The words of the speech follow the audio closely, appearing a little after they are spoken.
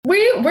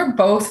we're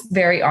both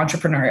very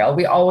entrepreneurial.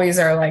 We always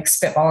are like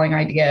spitballing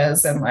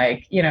ideas and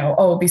like,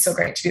 oh, it'd be so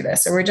great to do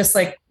this. Or we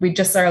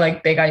just are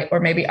like or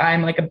maybe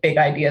I'm like a big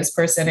ideas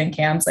person and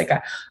Cam's like,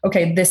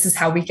 okay, this is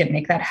how we can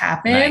make that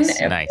happen.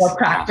 Nice. More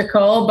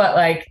practical, but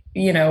like,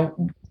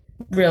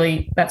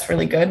 really, that's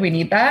really good. We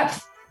need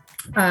that.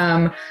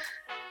 And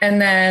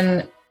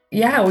then,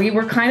 we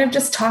were kind of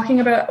just talking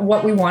about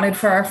what we wanted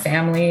for our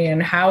family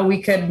and how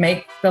we could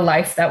make the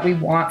life that we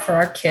want for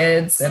our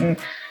kids. And,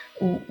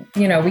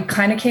 we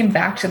kind of came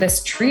back to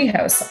this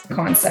treehouse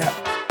concept.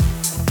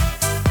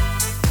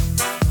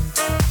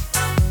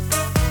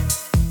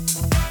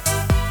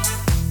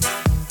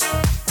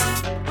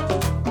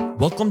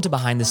 Welcome to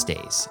Behind the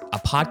Stays, a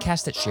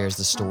podcast that shares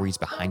the stories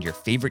behind your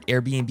favorite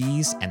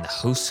Airbnbs and the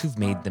hosts who've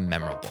made them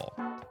memorable.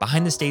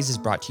 Behind the Stays is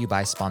brought to you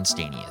by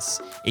Spontaneous,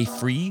 a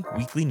free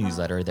weekly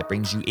newsletter that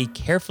brings you a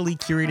carefully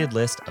curated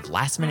list of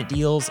last-minute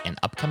deals and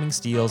upcoming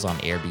steals on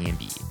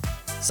Airbnb.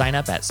 Sign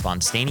up at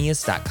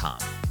spontaneous.com.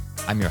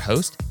 I'm your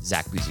host,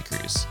 Zach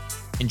Buzzi-Cruz.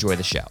 Enjoy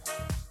the show.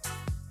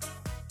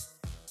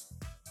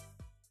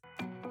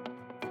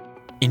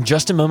 In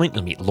just a moment,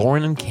 you'll meet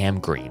Lauren and Cam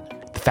Green,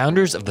 the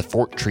founders of the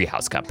Fort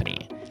Treehouse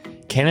Company,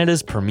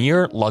 Canada's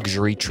premier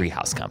luxury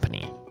treehouse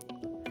company.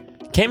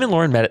 Cam and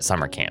Lauren met at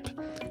summer camp.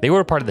 They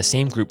were a part of the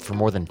same group for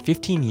more than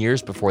 15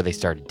 years before they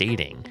started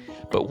dating,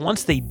 but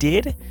once they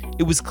did,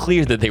 it was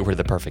clear that they were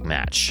the perfect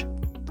match.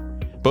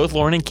 Both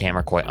Lauren and Cam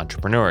are quite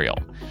entrepreneurial.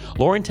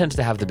 Lauren tends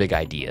to have the big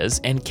ideas,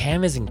 and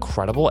Cam is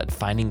incredible at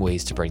finding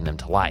ways to bring them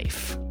to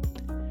life.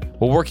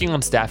 While working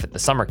on staff at the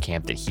summer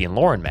camp that he and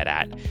Lauren met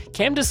at,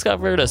 Cam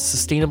discovered a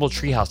sustainable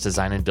treehouse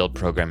design and build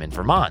program in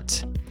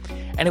Vermont.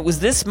 And it was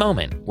this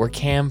moment where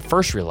Cam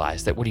first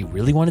realized that what he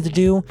really wanted to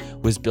do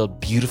was build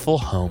beautiful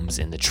homes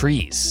in the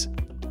trees.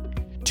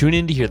 Tune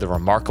in to hear the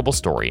remarkable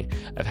story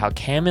of how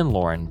Cam and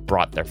Lauren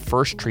brought their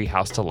first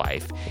treehouse to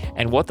life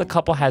and what the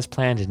couple has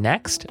planned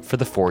next for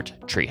the Fort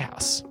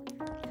Treehouse.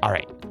 All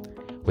right,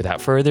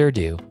 without further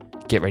ado,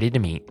 get ready to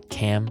meet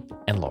Cam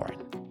and Lauren.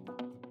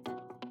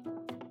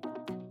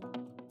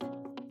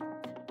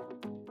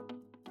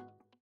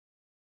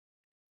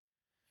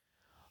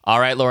 All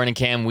right, Lauren and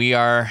Cam,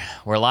 we're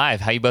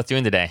live. How you both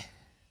doing today?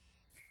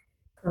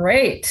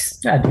 Great.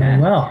 Yeah,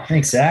 doing well.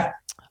 Thanks, Zach.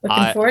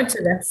 Looking forward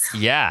to this.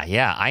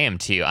 Yeah, I am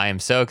too. I am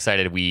so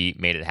excited we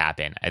made it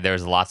happen.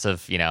 There's lots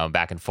of,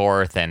 back and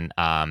forth, and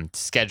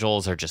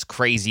schedules are just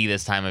crazy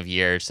this time of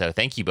year. So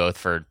thank you both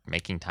for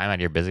making time out of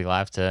your busy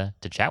lives to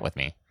chat with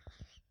me.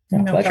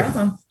 No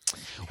problem.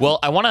 Well,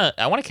 I want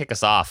to kick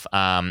us off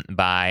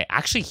by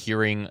actually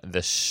hearing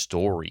the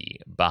story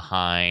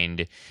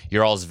behind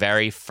your all's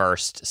very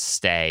first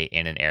stay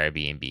in an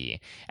Airbnb,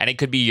 and it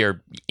could be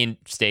your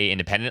stay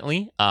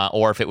independently,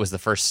 or if it was the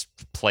first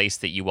place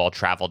that you all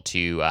traveled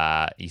to,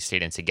 you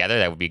stayed in together.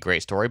 That would be a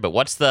great story. But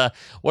what's the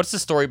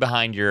story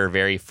behind your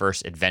very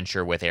first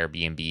adventure with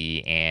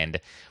Airbnb, and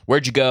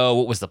where'd you go?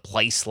 What was the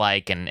place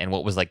like, and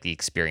what was like the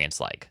experience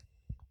like?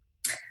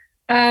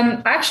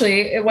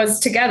 Actually, it was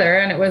together,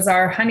 and it was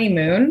our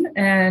honeymoon,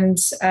 and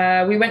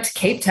we went to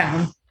Cape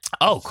Town.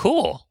 Oh,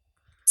 cool.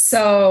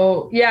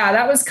 So yeah,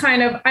 that was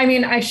kind of,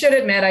 I should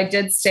admit I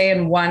did stay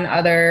in one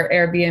other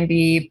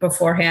Airbnb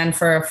beforehand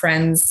for a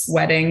friend's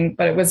wedding,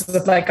 but it was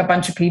with like a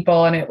bunch of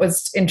people, and it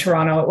was in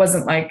Toronto.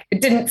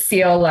 It didn't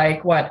feel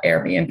like what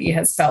Airbnb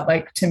has felt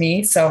like to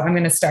me. So I'm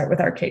going to start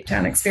with our Cape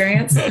Town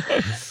experience.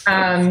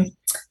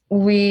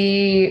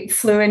 We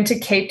flew into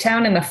Cape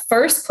Town, and the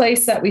first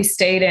place that we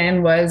stayed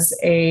in was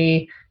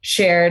a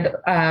shared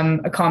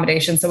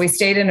accommodation. So we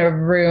stayed in a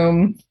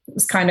room. It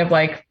was kind of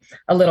like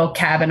a little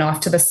cabin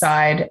off to the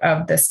side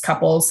of this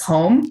couple's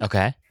home.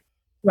 Okay.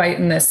 Right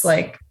in this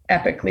like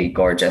epically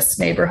gorgeous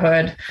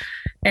neighborhood.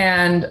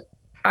 And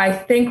I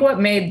think what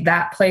made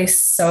that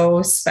place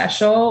so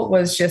special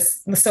was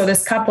so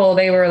this couple,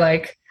 they were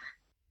like,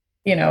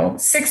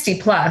 60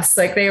 plus,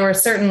 like they were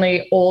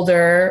certainly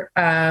older,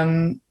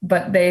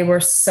 but they were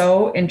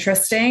so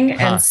interesting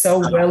and so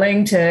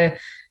willing to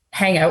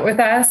hang out with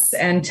us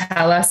and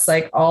tell us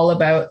like all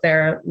about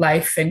their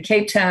life in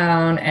Cape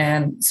Town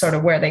and sort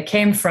of where they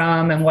came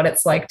from and what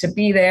it's like to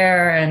be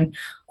there, and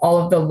all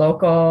of the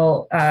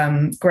local,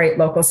 great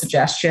local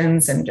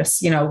suggestions, and just,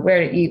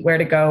 where to eat, where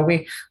to go.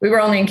 We were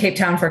only in Cape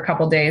Town for a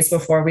couple of days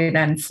before we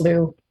then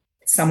flew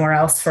somewhere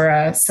else for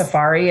a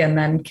safari and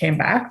then came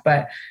back.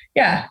 But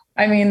yeah,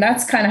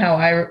 that's kind of how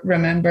I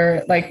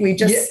remember, like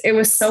it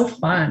was so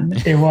fun.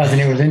 It was,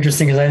 and it was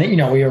interesting because I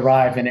think, we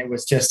arrived and it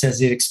was just as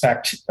you'd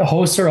expect. The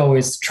hosts are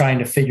always trying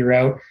to figure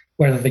out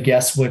whether the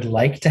guests would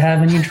like to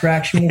have any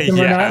interaction with them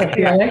or not.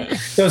 Yeah.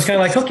 So it's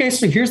kind of like, okay,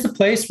 so here's the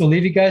place. We'll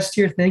leave you guys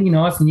to your thing.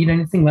 If you need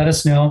anything, let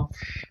us know.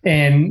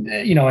 And,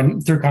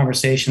 and through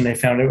conversation, they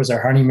found it was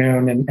our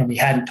honeymoon, and we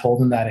hadn't told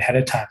them that ahead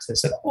of time. So they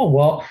said, oh,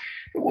 well,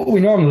 we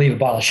normally leave a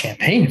bottle of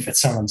champagne if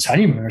it's someone's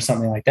honeymoon or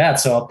something like that.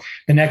 So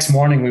the next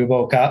morning we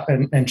woke up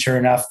and sure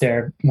enough,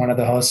 one of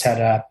the hosts had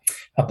a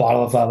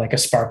bottle of like a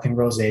sparkling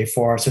rosé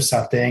for us or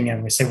something.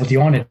 And we said, well, do you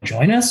want to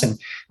join us? And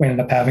we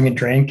ended up having a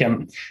drink.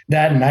 And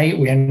that night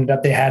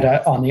they had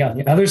on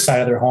the other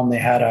side of their home, they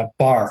had a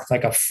bar,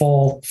 like a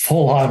full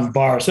on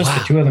bar. So just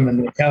the two of them in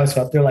the house.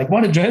 So they're like,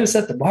 want to join us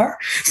at the bar?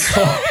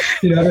 So,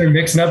 they're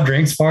mixing up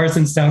drinks for us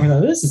and stuff. We're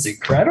like, this is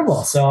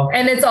incredible. So,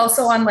 and it's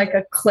also on like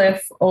a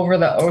cliff over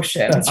the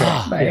ocean. That's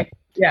right.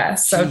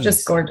 So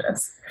just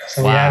gorgeous.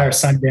 So we had our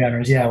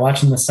sundowners,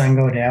 watching the sun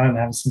go down and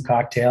having some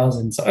cocktails.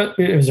 And so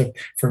it was,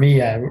 for me,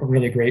 a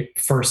really great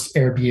first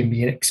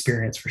Airbnb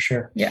experience for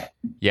sure. Yeah.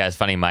 Yeah, it's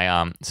funny.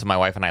 So my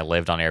wife and I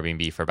lived on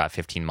Airbnb for about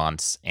 15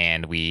 months,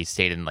 and we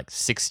stayed in like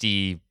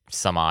 60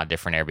 some odd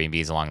different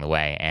Airbnbs along the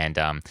way. And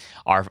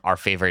our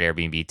favorite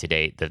Airbnb to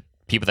date, the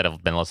people that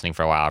have been listening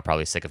for a while are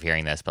probably sick of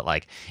hearing this, but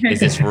like, is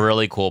this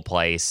really cool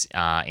place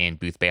in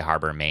Boothbay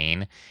Harbor,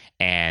 Maine.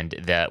 And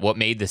what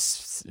made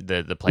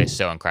the place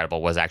so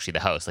incredible was actually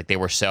the host. Like they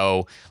were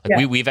so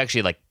like we've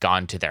actually like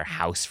gone to their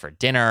house for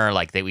dinner.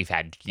 Like we've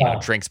had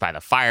drinks by the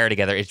fire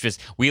together. It's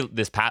just we've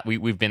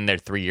been there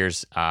 3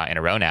 years in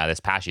a row now. This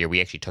past year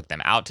we actually took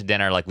them out to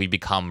dinner. Like we've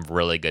become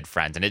really good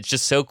friends, and it's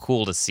just so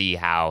cool to see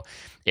how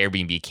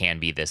Airbnb can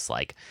be this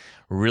like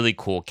really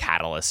cool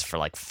catalyst for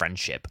like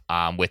friendship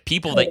with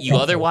people that you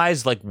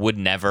otherwise like would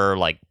never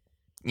like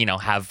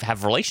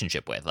have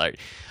relationship with, like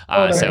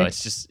so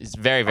it's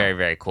very, very,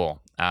 very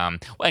cool.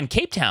 And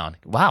Cape Town,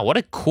 wow, what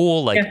a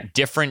cool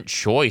different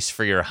choice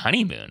for your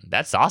honeymoon.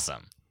 That's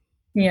awesome.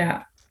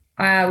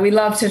 We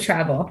love to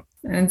travel,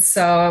 and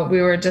so we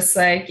were just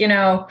like,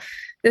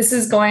 this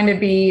is going to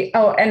be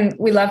and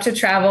we love to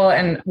travel,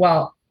 and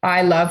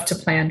I love to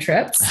plan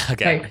trips.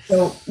 Okay.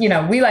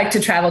 We like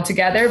to travel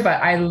together,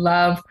 but I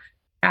love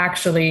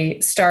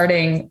actually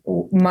starting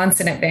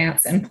months in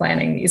advance and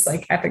planning these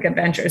like epic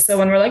adventures. So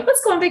when we're like, let's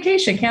go on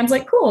vacation, Cam's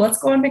like, cool, let's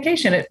go on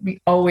vacation. It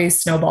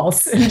always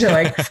snowballs into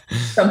like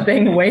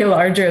something way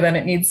larger than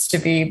it needs to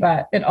be,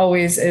 but it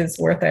always is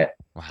worth it.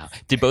 Wow.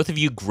 Did both of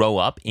you grow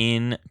up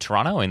in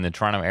Toronto, in the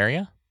Toronto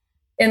area?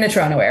 In the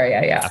Toronto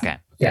area, yeah. Okay.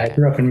 Yeah, I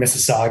grew up in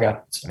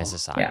Mississauga. So.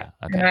 Mississauga. Yeah.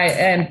 Okay.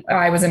 And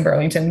I was in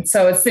Burlington.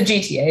 So it's the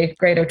GTA,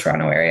 Greater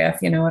Toronto Area,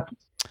 if you know it.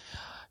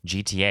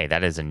 GTA,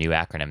 that is a new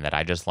acronym that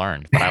I just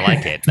learned, but I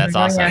like it. That's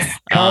awesome.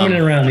 Common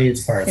around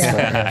these parts.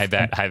 Yeah. I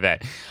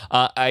bet.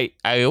 I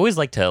always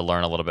like to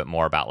learn a little bit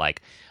more about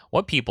like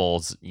what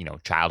people's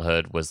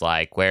childhood was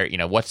like, where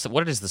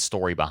what is the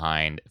story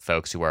behind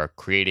folks who are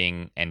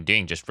creating and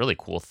doing just really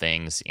cool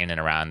things in and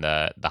around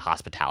the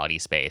hospitality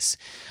space.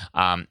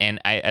 And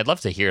I'd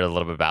love to hear a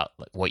little bit about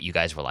what you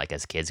guys were like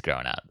as kids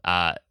growing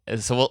up.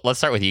 So let's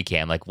start with you,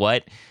 Cam. Like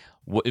what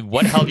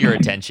held your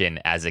attention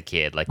as a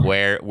kid? Like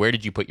where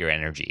did you put your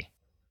energy?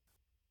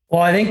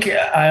 Well, I think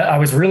I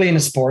was really into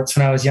sports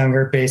when I was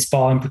younger,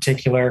 baseball in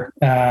particular,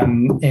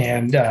 and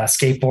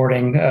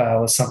skateboarding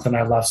was something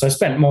I loved. So I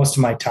spent most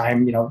of my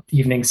time,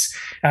 evenings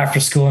after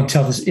school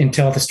until the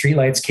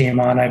streetlights came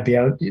on. I'd be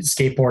out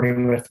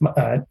skateboarding with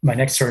my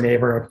next door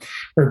neighbor.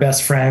 We're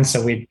best friends,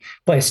 so we'd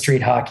play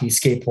street hockey,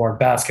 skateboard,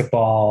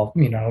 basketball,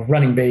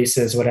 running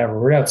bases, whatever.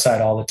 We're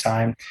outside all the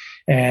time,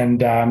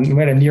 and we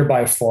had a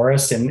nearby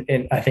forest, and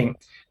I think.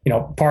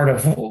 Part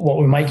of what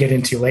we might get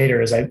into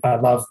later is I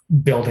love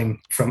building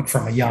from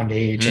a young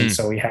age. And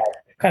so we had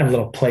kind of a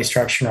little play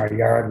structure in our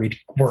yard. We'd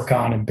work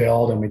on and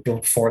build, and we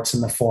built forts in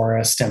the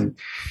forest. And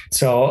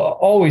so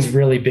always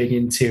really big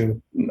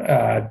into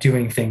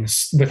doing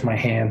things with my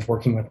hands,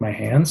 working with my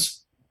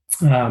hands,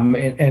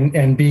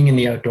 and being in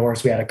the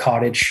outdoors. We had a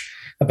cottage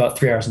about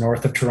 3 hours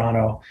north of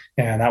Toronto,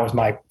 and that was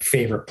my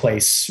favorite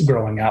place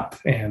growing up.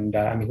 And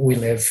we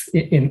live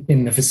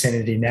in the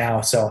vicinity now,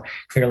 so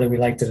clearly we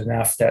liked it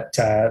enough that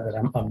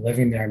I'm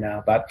living there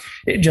now. But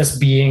just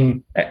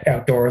being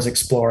outdoors,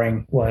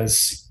 exploring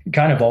was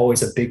kind of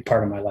always a big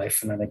part of my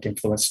life, and I think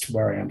influenced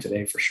where I am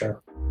today for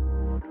sure.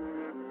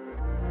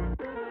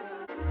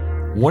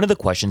 One of the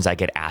questions I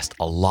get asked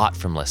a lot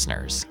from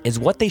listeners is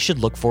what they should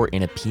look for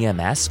in a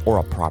PMS or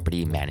a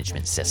property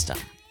management system.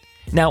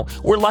 Now,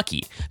 we're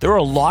lucky. There are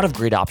a lot of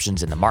great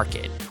options in the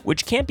market,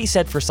 which can't be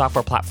said for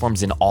software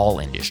platforms in all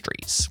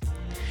industries.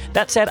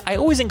 That said, I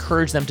always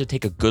encourage them to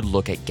take a good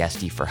look at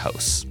Guesty for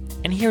hosts.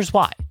 And here's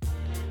why.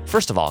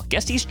 First of all,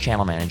 Guesty's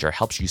Channel Manager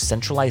helps you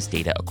centralize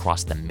data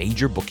across the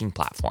major booking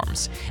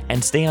platforms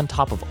and stay on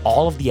top of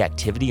all of the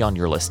activity on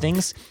your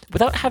listings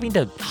without having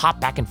to hop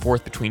back and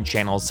forth between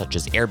channels such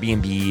as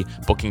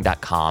Airbnb,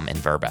 Booking.com, and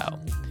Vrbo.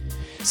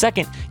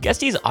 Second,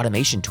 Guesty's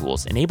automation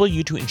tools enable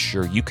you to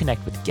ensure you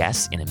connect with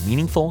guests in a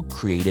meaningful,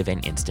 creative,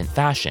 and instant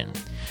fashion.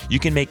 You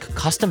can make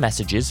custom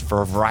messages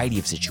for a variety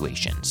of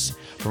situations,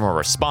 from a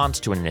response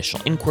to an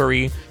initial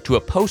inquiry to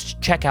a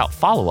post-checkout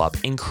follow-up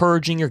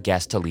encouraging your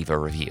guests to leave a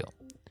review.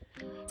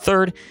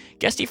 Third,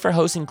 Guesty for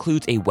Hosts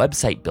includes a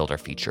website builder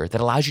feature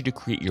that allows you to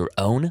create your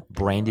own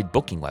branded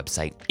booking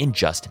website in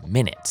just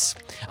minutes,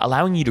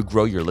 allowing you to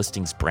grow your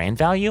listing's brand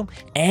value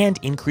and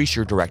increase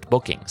your direct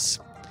bookings.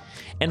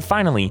 And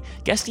finally,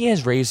 Guesty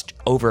has raised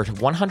over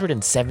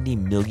 $170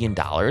 million,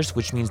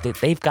 which means that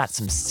they've got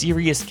some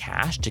serious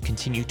cash to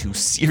continue to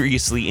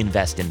seriously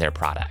invest in their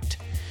product.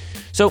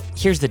 So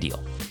here's the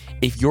deal.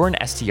 If you're an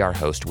STR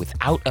host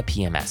without a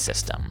PMS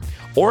system,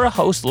 or a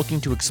host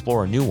looking to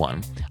explore a new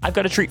one, I've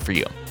got a treat for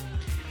you.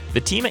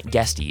 The team at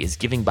Guesty is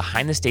giving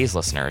Behind the Stays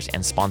listeners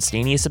and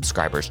Spontaneous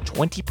subscribers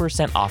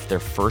 20% off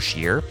their first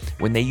year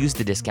when they use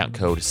the discount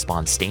code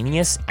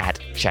Spontaneous at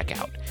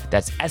checkout.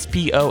 That's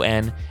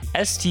SPONSTAYNEOUS,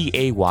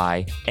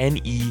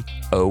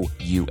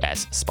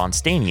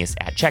 Spontaneous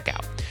at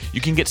checkout. You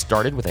can get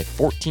started with a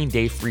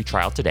 14-day free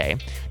trial today,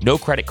 no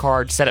credit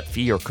card, setup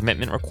fee, or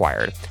commitment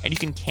required, and you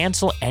can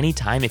cancel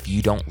anytime if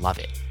you don't love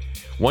it.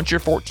 Once your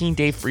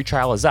 14-day free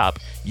trial is up,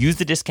 use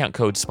the discount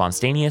code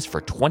Spontaneous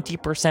for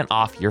 20%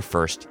 off your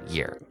first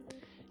year.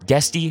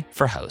 Guesty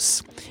for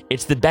hosts.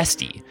 It's the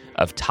bestie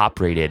of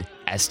top-rated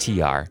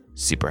STR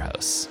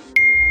superhosts.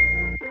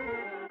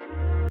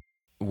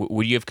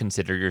 Would you have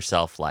considered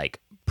yourself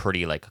like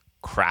pretty like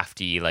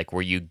crafty? Like,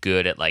 were you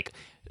good at like,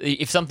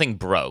 if something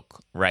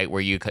broke, right? Were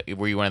you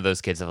one of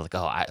those kids that was like,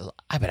 oh,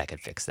 I bet I could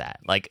fix that.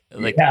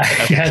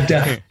 Yeah,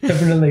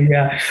 definitely.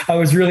 Yeah.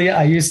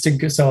 I used to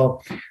go,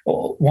 so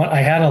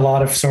I had a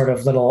lot of sort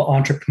of little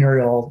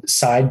entrepreneurial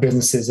side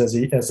businesses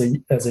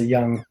as a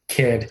young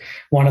kid.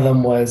 One of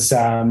them was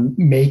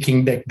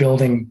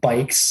building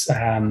bikes.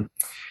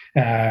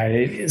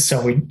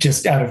 So we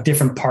just out of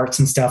different parts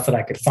and stuff that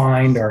I could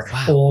find, or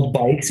old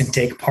bikes, and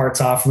take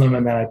parts off of them,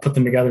 and then I put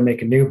them together,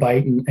 make a new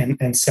bike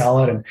and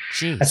sell it. And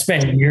I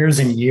spent years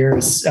and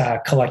years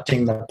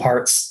collecting the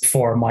parts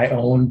for my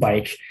own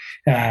bike.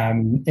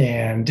 And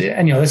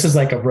this is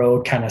like a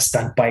road kind of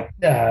stunt bike.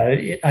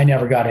 I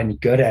never got any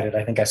good at it.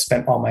 I think I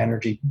spent all my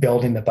energy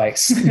building the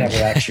bikes,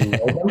 never actually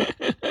rode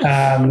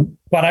them.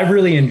 But I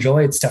really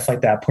enjoyed stuff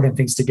like that, putting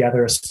things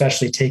together,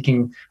 especially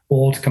taking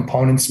old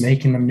components,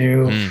 making them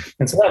new.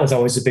 And so that was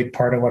always a big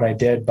part of what I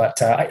did.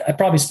 But I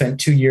probably spent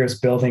 2 years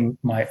building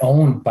my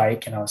own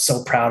bike, and I was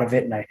so proud of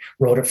it. And I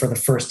rode it for the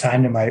first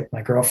time to my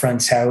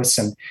girlfriend's house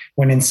and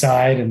went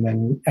inside, and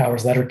then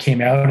hours later came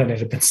out and it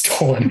had been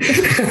stolen.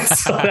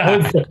 So that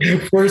was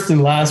the first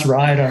and last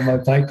ride on my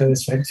bike that I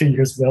spent 2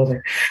 years building.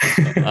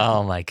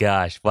 Oh my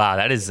gosh. Wow.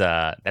 That is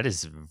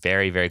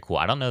very, very cool.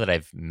 I don't know that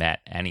I've met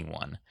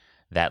anyone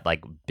that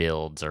like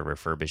builds or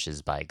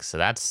refurbishes bikes. So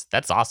that's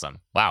awesome.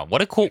 Wow.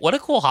 What a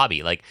cool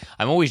hobby. Like,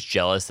 I'm always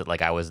jealous that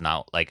like I was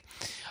not like,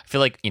 I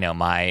feel like,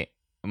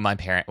 my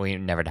parent, we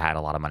never had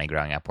a lot of money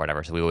growing up or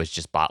whatever. So we always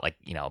just bought like,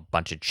 a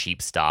bunch of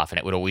cheap stuff, and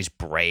it would always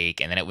break.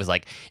 And then it was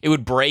like, it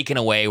would break in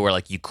a way where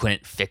like you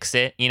couldn't fix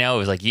it. It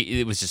was like,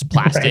 it was just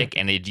plastic,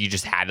 and you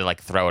just had to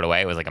like throw it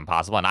away. It was like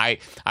impossible. And I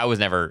was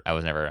never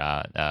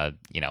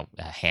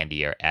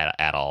handy or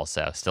at all.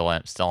 So still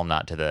am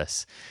not to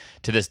this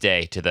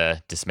day, to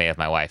the dismay of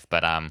my wife.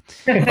 But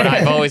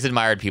I've always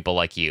admired people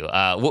like you.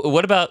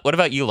 What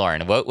about you,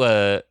 Lauren?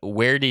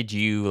 Where did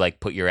you like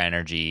put your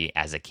energy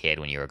as a kid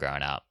when you were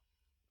growing up?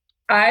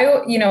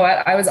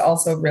 I was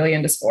also really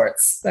into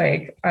sports.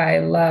 Like, I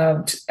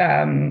loved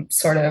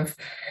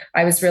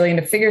I was really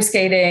into figure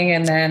skating,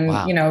 and then,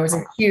 I was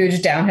a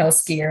huge downhill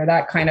skier.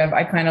 I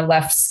kind of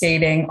left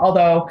skating,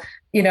 although,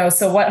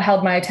 so what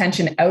held my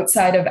attention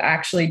outside of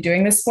actually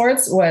doing the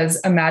sports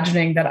was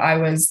imagining that I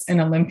was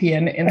an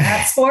Olympian in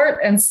that sport.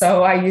 And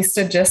so I used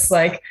to just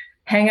like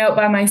hang out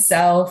by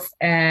myself,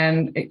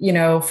 and,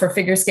 for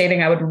figure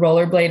skating, I would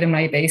rollerblade in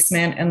my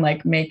basement and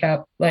like make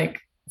up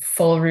like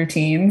full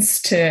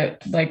routines to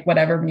like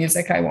whatever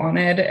music I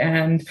wanted.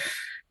 And,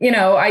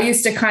 I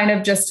used to kind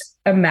of just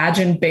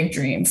imagine big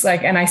dreams,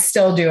 like, and I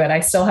still do it.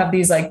 I still have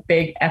these like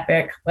big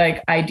epic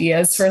like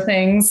ideas for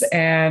things.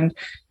 And,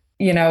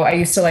 I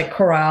used to like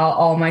corral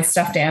all my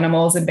stuffed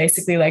animals and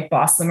basically like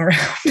boss them around,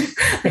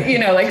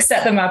 like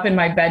set them up in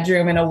my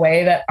bedroom in a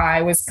way that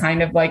I was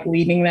kind of like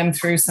leading them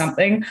through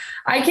something.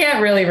 I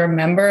can't really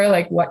remember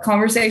like what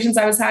conversations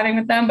I was having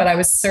with them, but I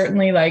was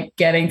certainly like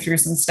getting through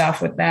some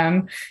stuff with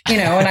them,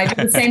 and I did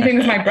the same thing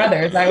with my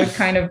brothers. I would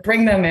kind of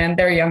bring them in.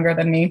 They're younger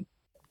than me.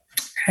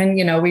 And,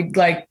 we'd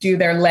like do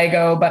their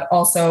Lego, but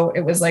also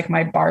it was like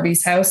my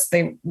Barbie's house.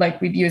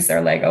 We'd use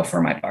their Lego for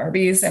my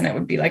Barbies, and it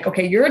would be like,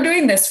 okay, you're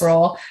doing this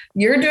role,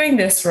 you're doing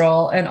this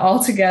role, and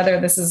all together,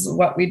 this is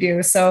what we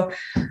do. So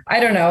I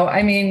don't know.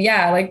 I mean,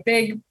 yeah, like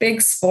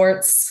big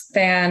sports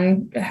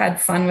fan,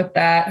 had fun with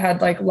that, had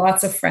like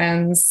lots of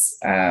friends.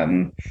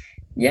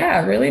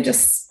 Really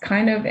just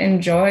kind of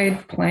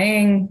enjoyed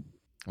playing.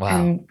 Wow.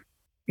 And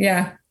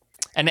yeah.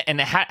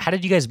 And how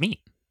did you guys meet?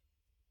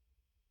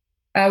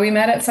 We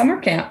met at summer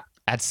camp.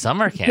 At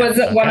summer camp.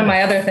 Was one of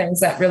my other things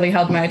that really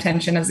held my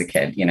attention as a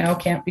kid.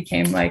 Camp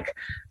became like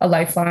a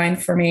lifeline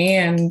for me,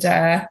 and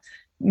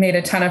made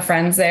a ton of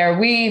friends there.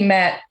 We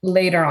met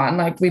later on,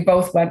 like we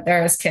both went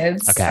there as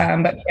kids,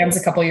 but Cam's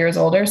a couple years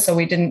older. So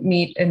we didn't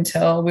meet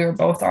until we were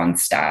both on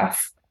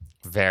staff.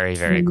 Very,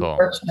 very cool.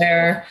 Worked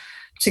there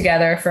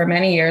together for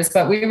many years,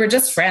 but we were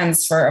just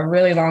friends for a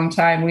really long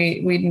time.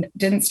 We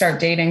didn't start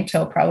dating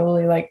till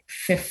probably like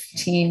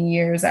 15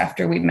 years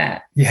after we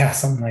met. Yeah,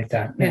 something like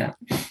that. Yeah.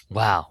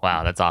 Wow,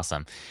 that's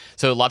awesome.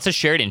 So lots of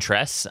shared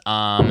interests,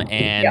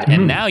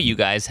 and now you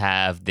guys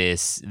have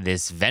this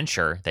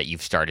venture that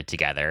you've started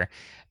together,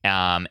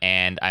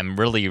 and I'm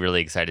really, really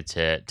excited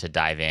to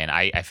dive in.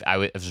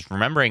 I was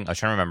trying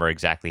to remember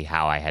exactly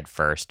how I had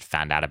first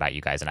found out about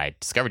you guys, and I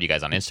discovered you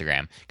guys on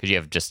Instagram because you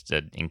have just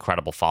an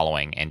incredible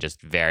following and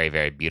just very,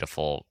 very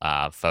beautiful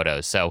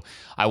photos. So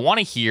I want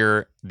to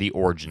hear the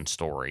origin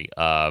story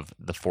of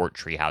the Fort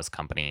Treehouse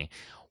Company,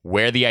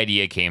 where the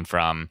idea came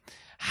from,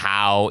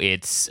 how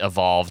it's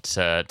evolved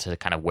to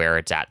kind of where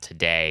it's at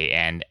today.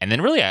 And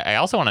then really, I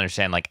also want to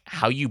understand like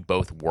how you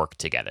both work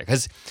together.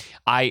 Because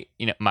my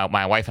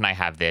wife and I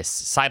have this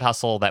side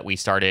hustle that we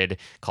started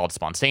called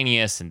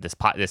Spontaneous, and this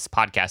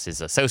podcast is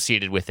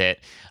associated with it.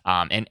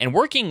 And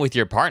working with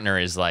your partner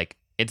is like,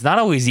 it's not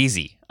always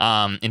easy.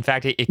 In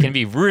fact, it can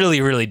be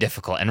really, really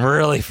difficult and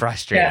really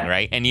frustrating,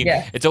 right? And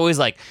it's always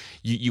like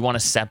you want to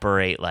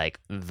separate like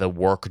the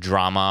work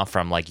drama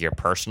from like your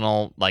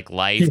personal like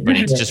life, but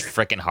it's just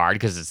freaking hard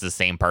because it's the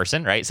same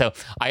person, right? So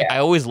I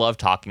always love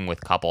talking with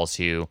couples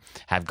who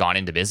have gone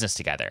into business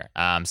together.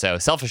 So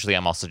selfishly,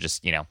 I'm also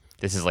just,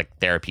 this is like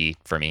therapy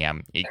for me.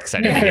 I'm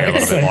excited to hear a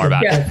little bit more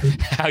about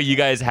how you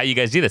guys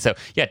do this. So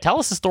tell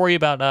us a story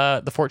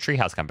about the Fort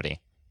Treehouse Company.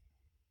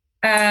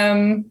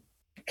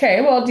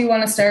 Okay, well, do you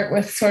want to start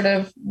with sort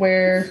of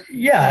where?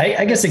 Yeah,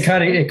 I guess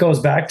it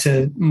goes back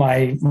to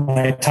my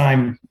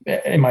time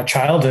in my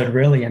childhood,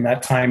 really, and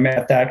that time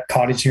at that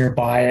cottage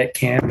nearby at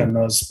camp, and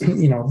those,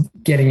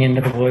 getting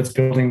into the woods,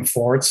 building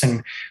forts,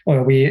 and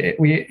we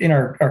in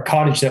our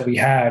cottage that we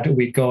had,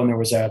 we'd go and there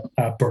was a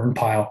burn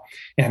pile,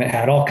 and it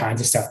had all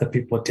kinds of stuff that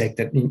people would take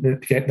that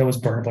was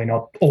burned,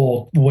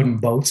 old wooden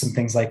boats and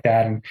things like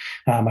that, and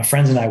my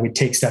friends and I would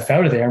take stuff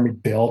out of there and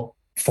we'd build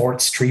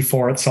forts, tree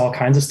forts, all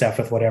kinds of stuff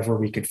with whatever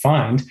we could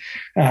find.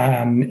 We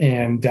at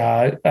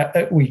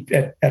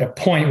a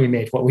point we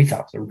made what we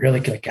thought was a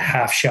really like a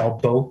half shell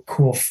boat,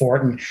 cool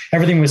fort, and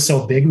everything was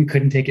so big we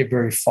couldn't take it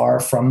very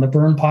far from the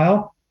burn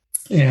pile.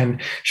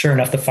 And sure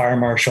enough, the fire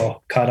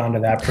marshal caught onto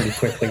that pretty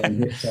quickly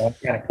and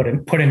kind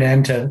of put an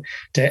end to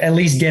at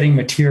least getting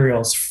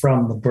materials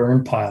from the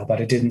burn pile.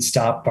 But it didn't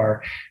stop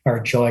our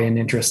joy and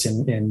interest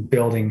in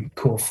building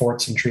cool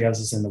forts and tree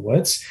houses in the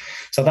woods.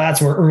 So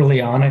that's where early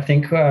on, I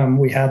think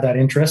we had that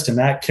interest, and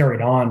that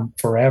carried on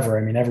forever.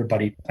 I mean,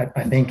 everybody,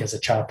 I think, as a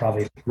child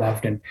probably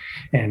loved and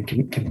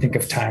can think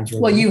of times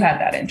where. Well, you had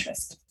that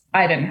interest.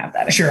 I didn't have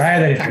that interest. Sure, I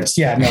had that interest.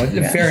 Yeah, no,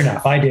 fair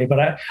enough. I did.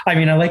 But I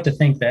mean, I like to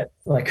think that,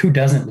 like, who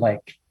doesn't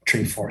like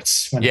tree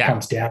forts when it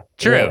comes down?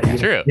 True.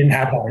 Didn't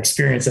have that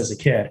experience as a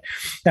kid.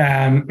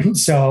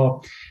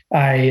 So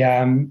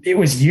it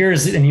was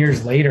years and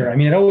years later. I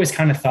mean, I'd always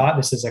kind of thought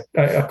this is a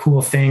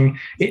cool thing.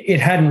 It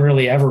hadn't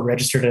really ever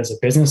registered as a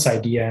business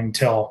idea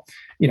until,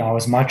 I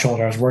was much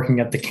older. I was working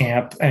at the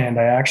camp, and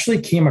I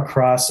actually came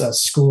across a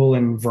school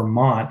in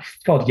Vermont.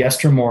 It's called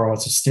Yestermore.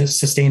 It's a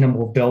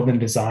sustainable build and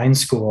design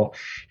school.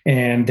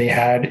 And they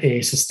had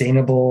a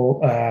sustainable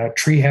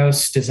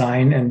treehouse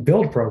design and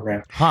build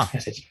program. I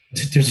said,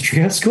 there's a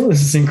treehouse school?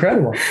 This is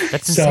incredible.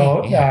 That's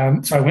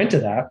insane. So I went to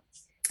that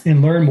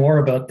and learned more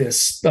about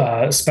this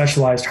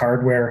specialized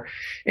hardware.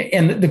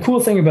 And the cool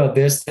thing about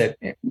this that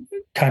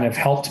kind of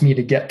helped me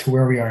to get to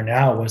where we are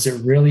now was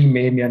it really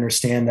made me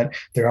understand that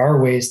there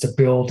are ways to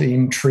build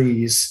in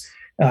trees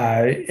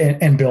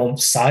and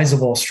build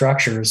sizable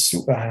structures,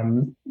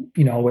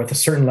 with a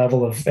certain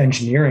level of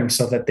engineering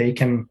so that they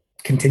can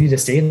continue to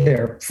stay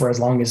there for as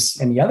long as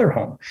any other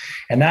home.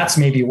 And that's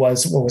maybe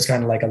was what was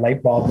kind of like a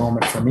light bulb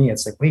moment for me.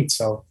 It's like, wait,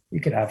 so you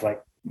could have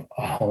like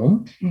a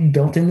home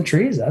built in the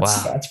trees.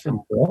 That's pretty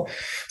cool.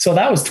 So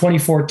that was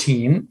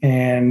 2014,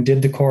 and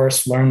did the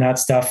course, learned that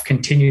stuff,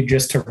 continued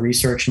just to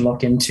research and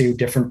look into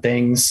different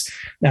things.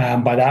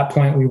 By that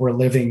point, we were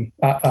living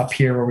up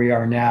here where we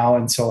are now.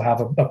 And so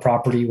have a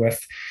property with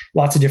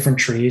lots of different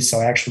trees. So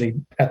I actually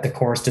at the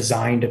course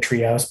designed a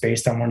treehouse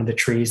based on one of the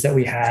trees that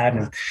we had.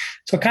 And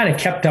so kind of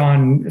kept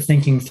on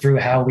thinking through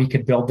how we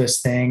could build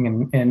this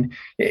thing. And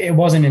it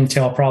wasn't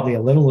until probably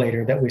a little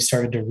later that we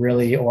started to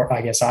really, or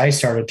I guess I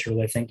started to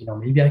really think,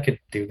 maybe I could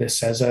do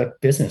this as a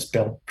business,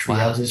 build tree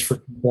houses for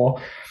people.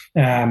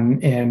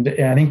 And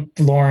I think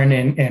Lauren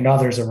and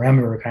others around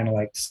me were kind of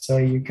like, so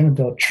you're going to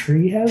build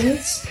tree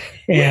houses?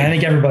 And I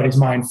think everybody's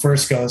mind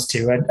first goes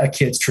to a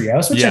kid's tree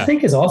house, which I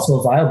think is also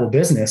a viable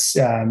business,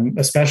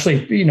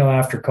 especially,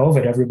 after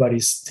COVID,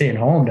 everybody's staying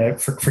home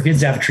for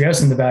kids to have a tree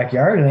house in the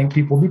backyard. I think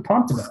people will be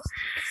pumped about it.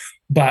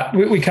 But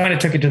we kind of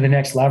took it to the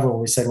next level.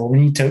 We said, well, we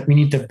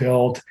need to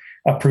build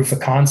a proof of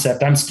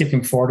concept. I'm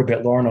skipping forward a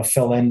bit. Lauren will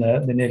fill in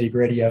the nitty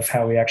gritty of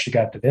how we actually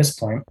got to this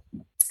point.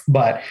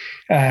 But,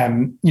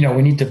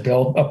 we need to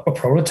build a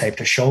prototype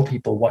to show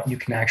people what you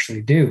can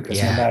actually do.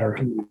 Because no matter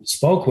who you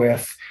spoke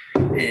with,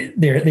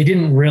 they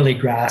didn't really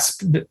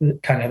grasp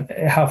kind of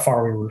how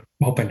far we were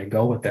hoping to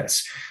go with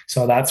this.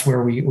 So that's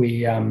where we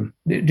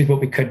did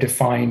what we could to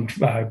find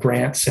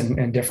grants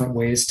and different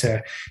ways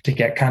to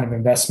get kind of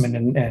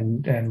investment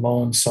and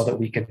loans so that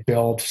we could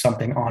build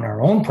something on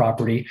our own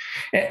property.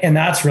 And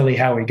that's really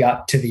how we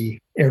got to the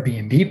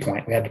Airbnb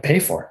point. We had to pay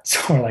for it.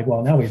 So we're like,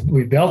 well, now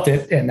we built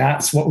it, and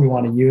that's what we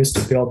want to use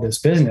to build this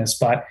business.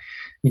 But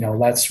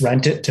let's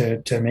rent it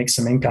to make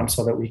some income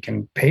so that we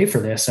can pay for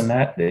this. And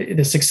that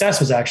the success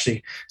was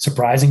actually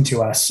surprising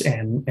to us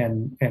and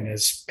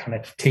has kind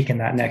of taken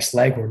that next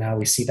leg where now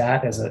we see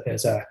that as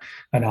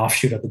an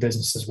offshoot of the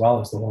business as well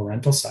as the whole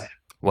rental side.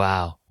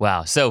 Wow.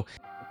 So,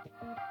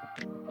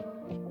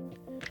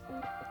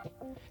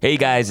 hey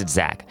guys, it's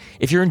Zach.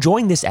 If you're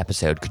enjoying this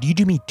episode, could you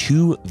do me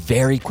 2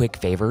 very quick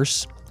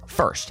favors?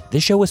 First,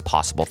 this show is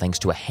possible thanks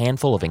to a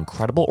handful of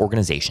incredible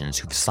organizations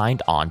who've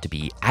signed on to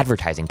be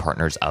advertising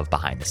partners of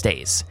Behind the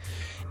Stays.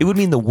 It would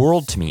mean the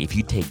world to me if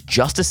you'd take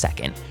just a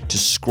second to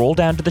scroll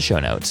down to the show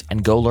notes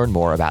and go learn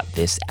more about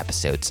this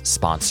episode's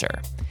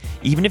sponsor.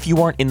 Even if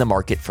you aren't in the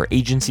market for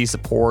agency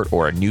support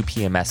or a new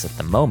PMS at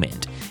the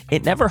moment,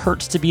 it never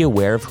hurts to be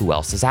aware of who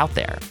else is out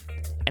there.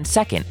 And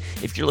second,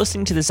 if you're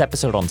listening to this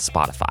episode on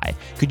Spotify,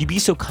 could you be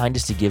so kind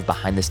as to give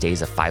Behind the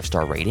Stays a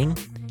 5-star rating?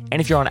 And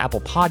if you're on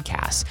Apple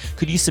Podcasts,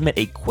 could you submit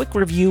a quick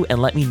review and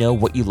let me know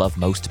what you love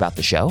most about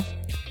the show?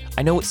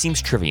 I know it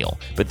seems trivial,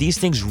 but these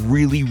things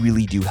really,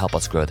 really do help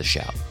us grow the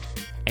show.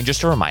 And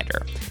just a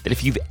reminder that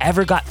if you've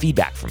ever got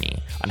feedback from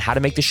me on how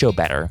to make the show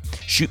better,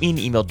 shoot me an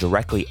email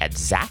directly at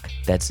Zach,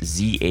 that's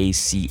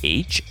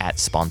ZACH, at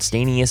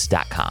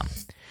spontaneous.com.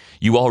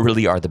 You all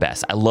really are the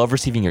best. I love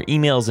receiving your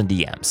emails and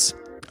DMs.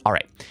 All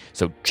right,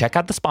 so check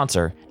out the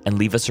sponsor and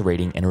leave us a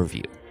rating and a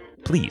review,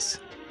 please.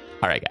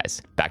 All right,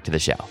 guys, back to the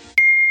show.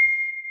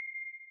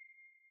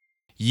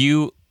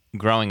 You,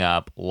 growing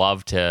up,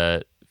 love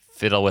to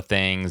fiddle with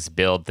things,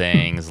 build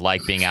things,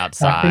 like being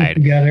outside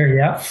together.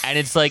 Yeah. And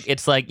it's like,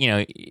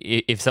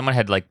 if someone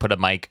had like put a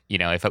mic,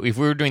 if we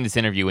were doing this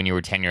interview when you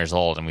were 10 years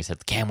old and we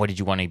said, Cam, what do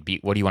you want to be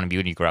when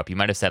you grow up? You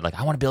might have said like,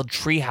 I want to build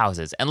tree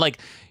houses. And like,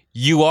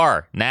 you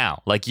are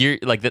now, like you're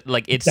like,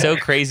 it's so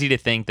crazy to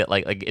think that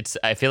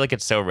I feel like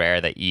it's so rare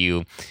that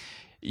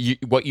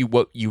what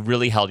you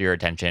really held your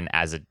attention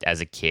as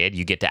a kid,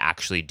 you get to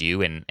actually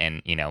do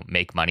and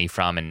make money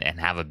from and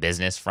have a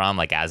business from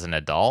like as an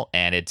adult.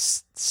 And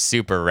it's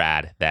super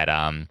rad that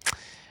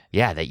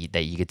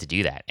that you get to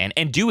do that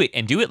and do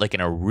it like in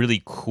a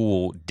really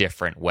cool,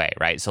 different way,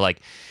 right? So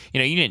like,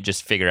 you didn't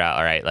just figure out,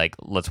 all right, like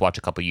let's watch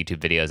a couple YouTube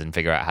videos and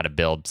figure out how to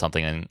build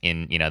something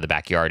in the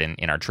backyard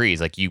in our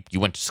trees. Like you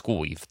went to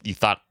school, you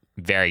thought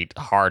very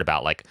hard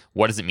about like,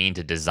 what does it mean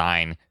to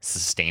design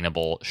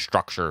sustainable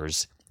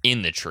structures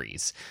in the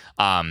trees,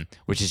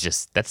 which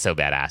is that's so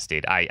badass,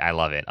 dude. I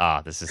love it.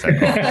 Oh, this is so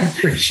cool. I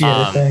appreciate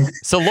it. Thanks.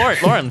 So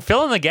Lauren,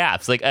 fill in the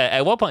gaps. Like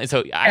at what point?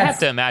 So I have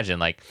to imagine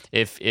like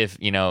if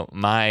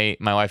my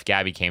wife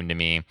Gabby came to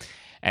me,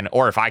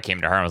 or if I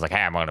came to her and was like,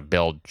 hey, I'm going to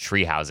build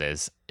tree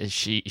houses.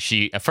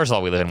 She first of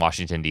all, we live in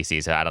Washington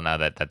D.C., so I don't know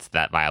that's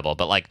that viable.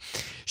 But like,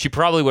 she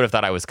probably would have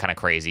thought I was kind of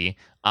crazy.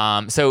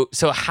 So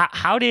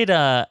how did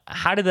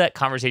that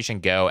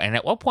conversation go? And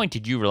at what point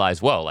did you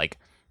realize, whoa, like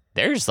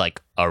there's like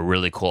a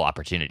really cool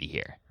opportunity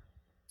here?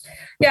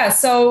 Yeah.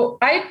 So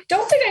I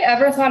don't think I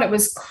ever thought it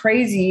was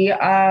crazy.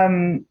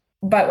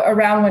 But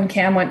around when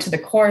Cam went to the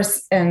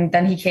course and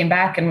then he came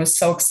back and was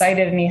so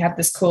excited and he had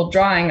this cool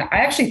drawing, I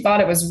actually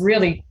thought it was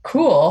really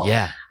cool.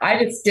 Yeah.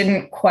 I just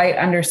didn't quite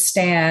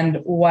understand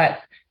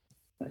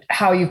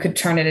how you could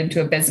turn it into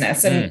a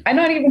business. And I'm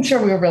not even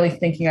sure we were really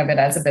thinking of it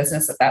as a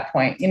business at that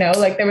point.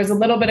 Like there was a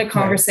little bit of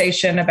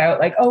conversation about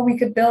like, oh, we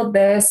could build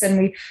this. And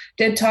we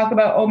did talk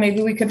about, oh,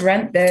 maybe we could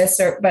rent this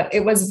but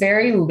it was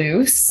very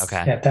loose.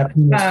 Okay. Yeah, that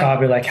was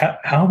probably like,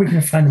 how are we going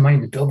to find the money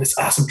to build this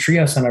awesome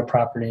treehouse on our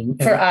property?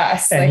 For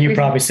us. And you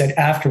probably said,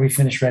 after we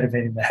finish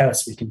renovating the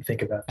house, we can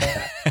think about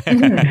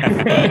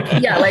that.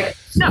 Yeah. Like,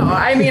 no,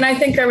 I mean, I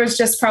think there was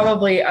just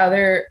probably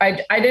I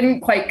didn't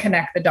quite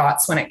connect the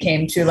dots when it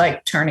came to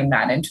like turning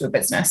that into a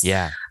business.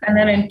 Yeah. And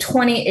then in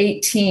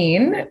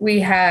 2018, we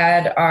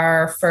had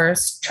our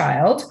first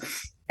child.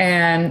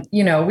 And,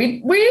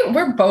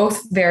 we're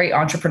both very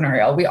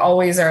entrepreneurial. We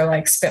always are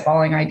like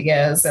spitballing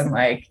ideas and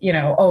like,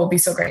 oh, it'd be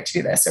so great to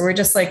do this. Or we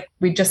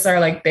just are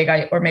like big,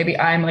 or maybe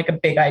I'm like a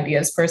big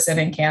ideas person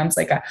and Cam's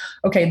like,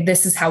 okay,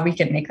 this is how we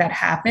can make that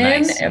happen.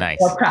 Nice.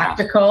 More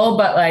practical,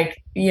 but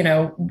like,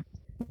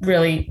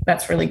 really,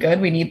 that's really good.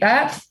 We need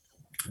that.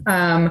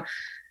 And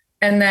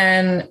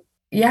then,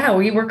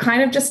 we were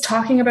kind of just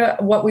talking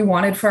about what we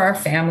wanted for our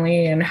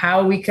family and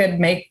how we could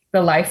make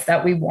the life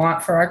that we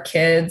want for our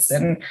kids.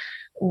 And,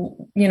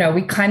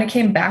 we kind of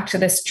came back to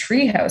this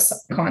treehouse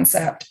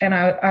concept. And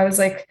I was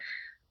like,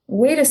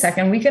 wait a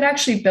second, we could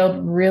actually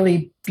build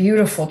really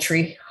beautiful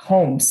tree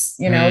homes,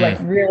 like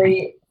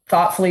really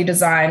thoughtfully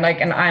designed. Like,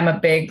 and I'm a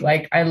big,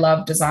 like, I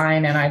love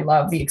design and I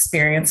love the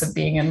experience of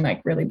being in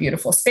like really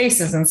beautiful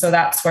spaces. And so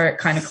that's where it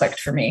kind of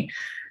clicked for me.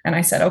 And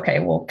I said, okay,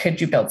 well,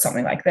 could you build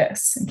something like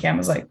this? And Cam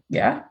was like,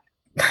 yeah,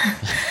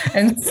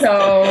 And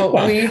so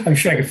I'm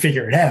sure I could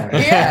figure it out.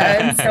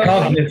 Yeah. And so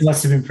confidence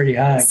must have been pretty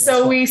high.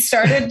 So we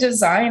started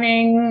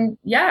designing.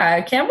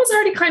 Yeah, Cam was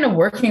already kind of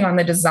working on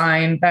the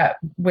design that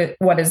with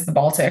what is the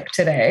Baltic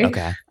today.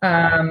 Okay.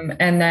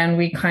 And then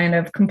we kind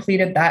of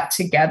completed that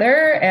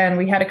together, and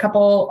we had a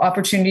couple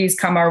opportunities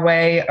come our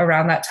way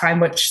around that time,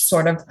 which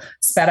sort of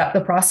sped up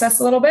the process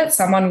a little bit.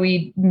 Someone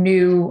we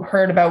knew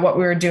heard about what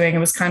we were doing and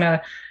was kind of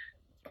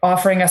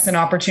offering us an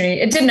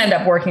opportunity. It didn't end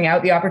up working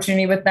out, the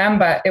opportunity with them,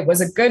 but it was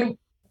a good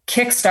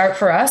kickstart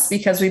for us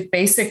because we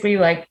basically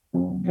like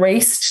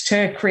raced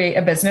to create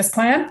a business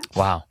plan.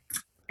 Wow.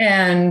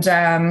 And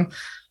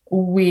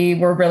we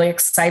were really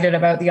excited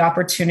about the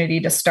opportunity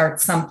to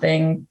start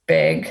something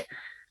big.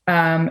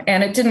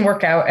 And it didn't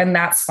work out, and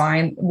that's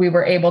fine. We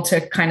were able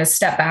to kind of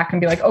step back and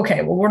be like,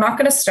 okay, well, we're not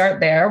going to start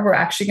there. We're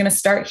actually going to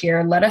start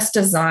here. Let us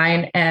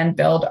design and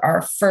build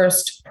our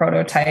first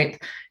prototype,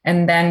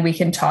 and then we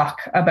can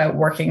talk about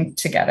working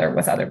together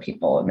with other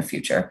people in the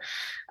future.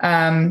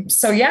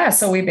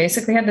 So we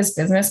basically had this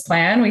business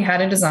plan. We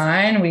had a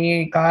design.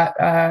 We got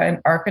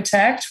an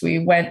architect. We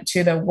went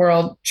to the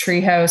World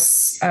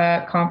Treehouse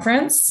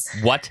Conference.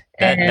 What?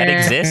 That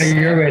exists? If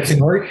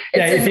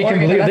you can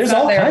believe it, there's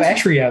all kinds of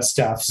treehouse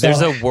stuff. So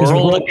there's a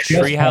World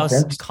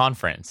Treehouse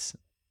Conference.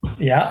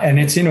 Yeah, and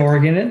it's in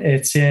Oregon.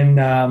 It's in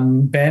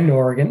Bend,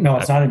 Oregon. No,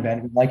 it's not in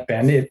Bend. Like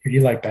Bend.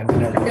 You like Bend.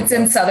 It's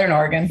in Southern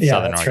Oregon. Yeah,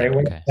 Southern that's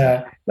Oregon.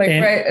 Right.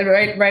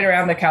 Okay. Right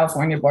around the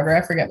California border.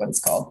 I forget what it's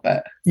called,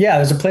 but yeah,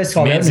 there's a place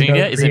called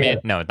Manzanita. Is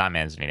it? No, not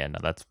Manzanita. No,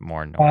 that's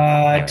more.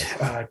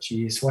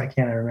 Geez, why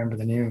can't I remember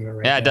the name of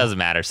it? It doesn't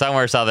matter.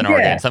 Somewhere Southern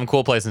Oregon, some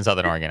cool place in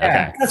Southern Oregon.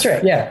 Okay, that's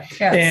right. Yeah,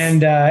 yes.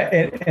 And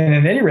at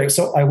any rate,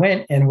 so I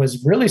went and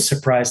was really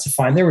surprised to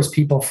find there was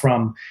people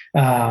from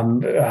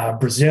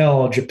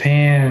Brazil,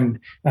 Japan.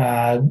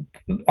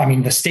 I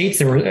mean, the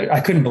States. I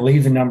couldn't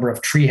believe the number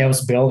of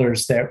treehouse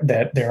builders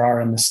that there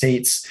are in the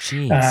States.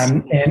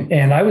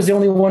 And I was the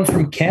only one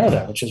from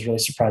Canada, which is really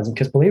surprising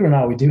because, believe it or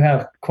not, we do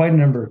have quite a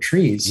number of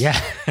trees. Yeah,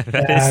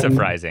 that is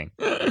surprising.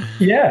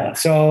 Yeah.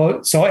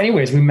 So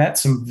anyways, we met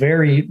some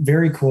very,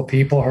 very cool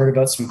people, heard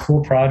about some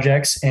cool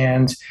projects,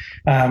 and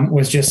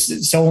was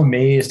just so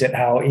amazed at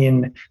how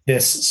in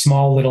this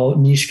small little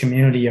niche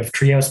community of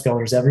treehouse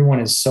builders, everyone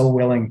is so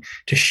willing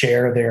to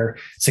share their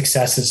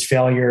successes,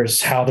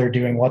 failures, how they're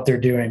doing, what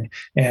they're doing.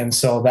 And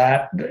so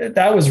that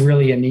was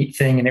really a neat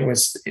thing. And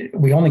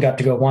we only got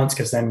to go once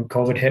because then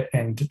COVID hit,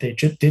 and they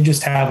did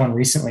just have one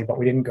recently, but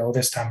we didn't go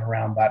this time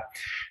around. But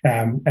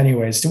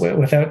anyways,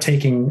 without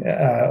taking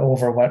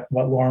over what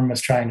Lauren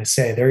was trying to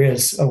say, there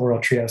is a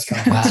World Treehouse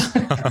Conference.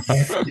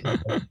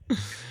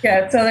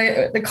 Yeah, so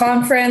the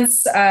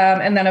conference,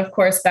 and then of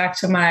course back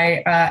to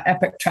my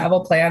epic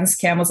travel plans.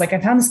 Cam was like, I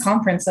found this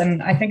conference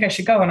and I think I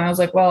should go. And I was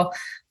like, well,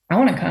 I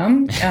want to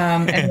come,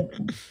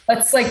 and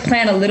let's like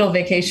plan a little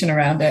vacation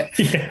around it.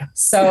 Yeah.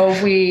 So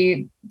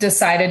we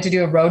decided to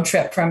do a road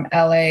trip from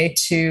LA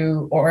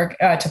to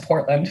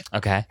Portland.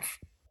 Okay.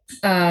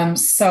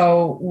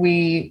 So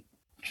we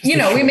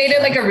made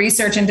it like a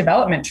research and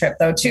development trip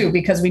though too,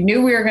 because we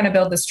knew we were going to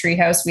build this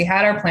treehouse. We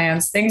had our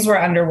plans, things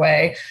were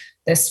underway.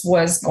 This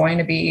was going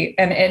to be,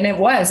 and it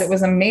was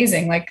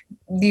amazing. Like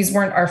these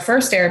weren't our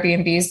first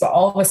Airbnbs, but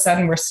all of a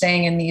sudden we're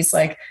staying in these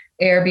like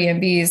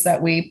Airbnbs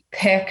that we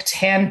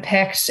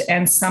handpicked.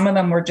 And some of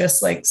them were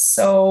just like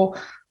so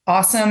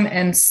awesome.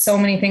 And so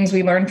many things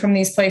we learned from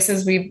these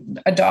places we've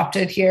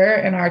adopted here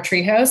in our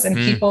treehouse. And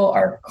people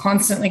are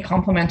constantly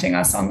complimenting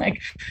us on like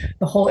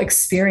the whole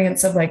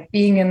experience of like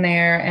being in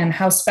there and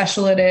how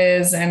special it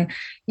is. And,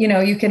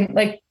 you can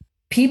like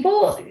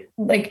people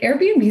like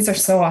Airbnbs are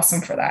so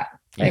awesome for that.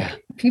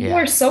 Like people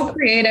are so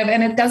creative,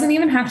 and it doesn't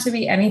even have to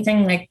be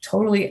anything like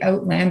totally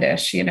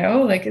outlandish,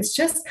 like it's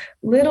just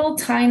little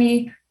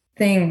tiny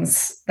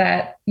things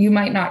that you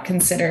might not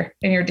consider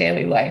in your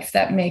daily life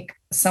that make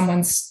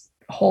someone's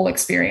whole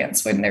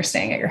experience when they're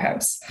staying at your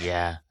house.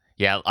 Yeah.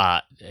 Yeah.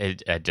 I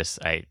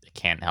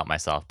can't help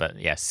myself, but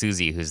yeah,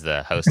 Susie, who's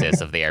the hostess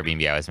of the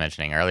Airbnb I was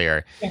mentioning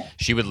earlier,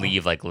 she would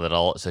leave like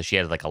so she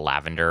had like a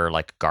lavender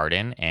like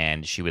garden,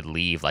 and she would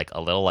leave like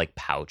a little like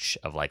pouch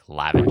of like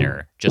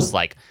lavender, just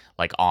like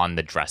on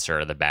the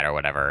dresser or the bed or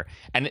whatever.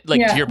 And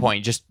like, to your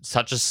point, just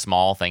such a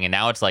small thing. And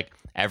now it's like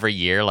every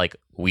year, like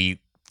we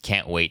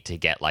can't wait to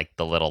get like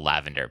the little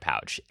lavender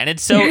pouch, and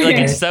it's so like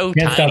it's so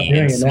tiny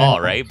and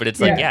small, right? But it's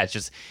like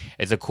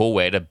it's a cool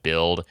way to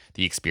build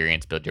the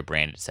experience, build your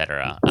brand,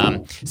 etc.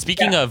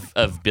 Speaking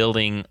of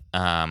building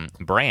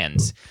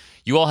brands,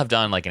 you all have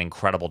done like an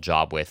incredible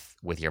job with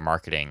your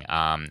marketing,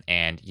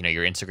 and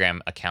your Instagram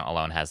account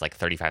alone has like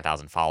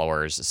 35,000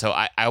 followers. So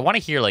I want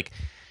to hear, like,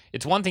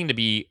 it's one thing to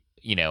be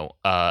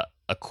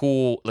a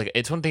cool, like,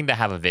 it's one thing to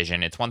have a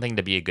vision, it's one thing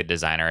to be a good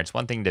designer, it's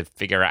one thing to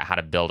figure out how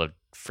to build a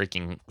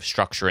freaking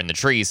structure in the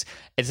trees.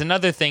 It's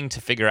another thing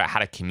to figure out how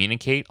to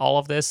communicate all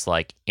of this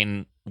like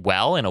in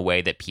a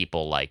way that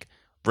people like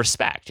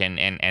respect and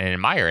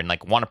admire and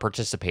like want to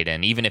participate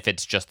in, even if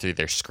it's just through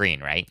their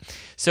screen, right?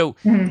 So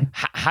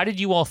how did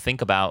you all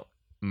think about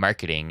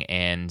marketing,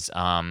 and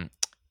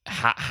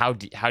how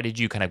did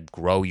you kind of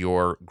grow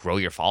your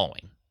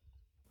following?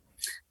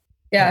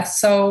 Yeah.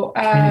 So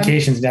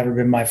communication's never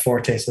been my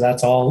forte. So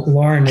that's all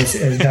Lauren has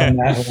done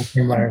that whole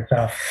thing by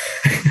herself.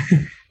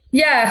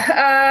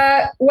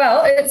 Yeah.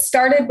 Well, it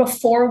started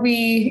before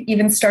we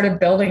even started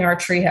building our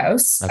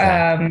treehouse.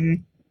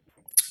 Okay.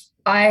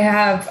 I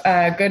have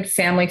a good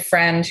family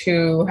friend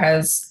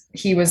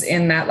he was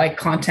in that like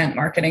content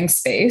marketing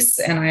space,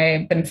 and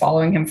I've been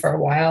following him for a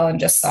while and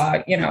just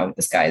saw,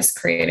 this guy's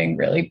creating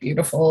really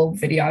beautiful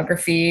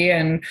videography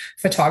and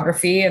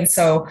photography. And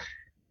so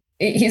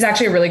he's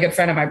actually a really good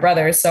friend of my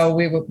brother. So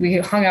we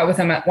hung out with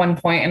him at one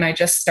point, and I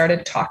just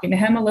started talking to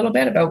him a little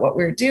bit about what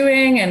we were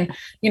doing. And,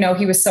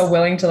 he was so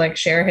willing to like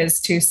share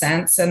his 2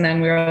 cents. And then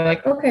we were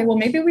like, okay, well,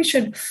 maybe we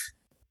should,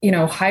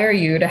 hire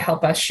you to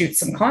help us shoot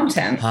some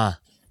content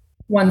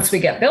once we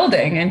get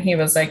building. And he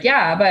was like,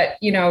 yeah, but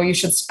you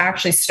should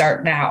actually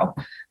start now.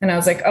 And I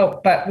was like, oh,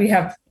 but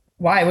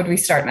why would we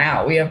start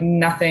now? We have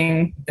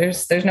nothing.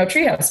 There's no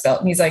treehouse built.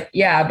 And he's like,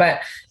 yeah, but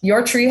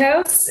your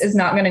treehouse is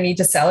not going to need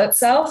to sell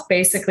itself.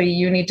 Basically,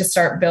 you need to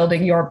start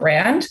building your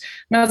brand.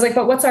 And I was like,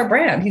 but what's our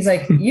brand? He's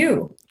like,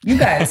 you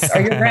guys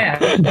are your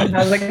brand. And I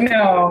was like,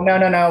 no,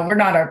 we're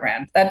not our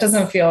brand. That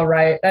doesn't feel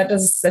right.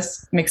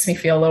 This makes me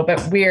feel a little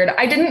bit weird.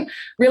 I didn't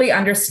really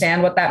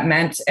understand what that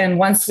meant. And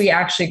once we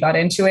actually got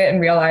into it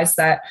and realized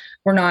that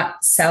we're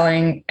not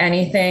selling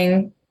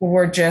anything,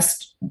 we're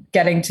just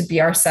getting to be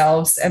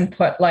ourselves and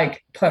put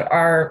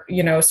our,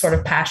 sort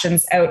of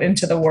passions out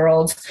into the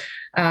world.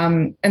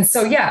 And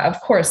so, yeah, of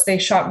course, they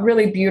shot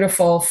really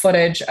beautiful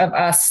footage of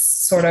us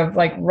sort of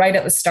like right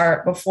at the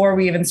start before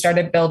we even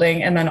started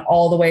building, and then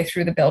all the way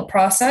through the build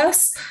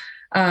process.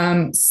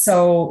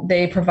 So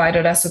they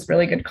provided us with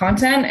really good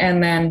content,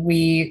 and then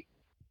we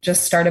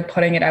just started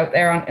putting it out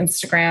there on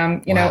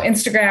Instagram. Wow.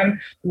 Instagram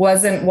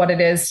wasn't what it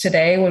is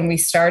today when we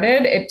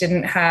started. It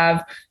didn't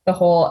have the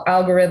whole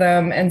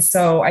algorithm. And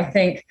so I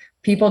think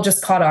people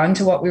just caught on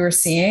to what we were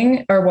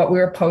seeing or what we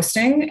were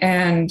posting,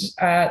 and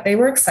they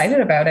were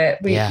excited about it.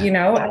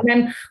 And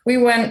then we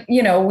went,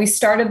 we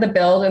started the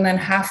build, and then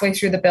halfway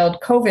through the build,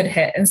 COVID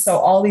hit. And so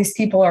all these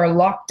people are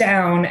locked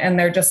down, and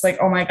they're just like,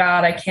 oh my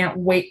God, I can't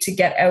wait to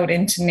get out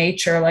into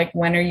nature. Like,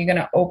 when are you going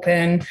to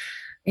open?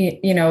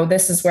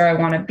 This is where I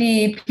want to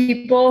be.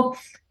 People,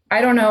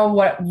 I don't know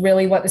what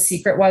the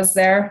secret was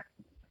there,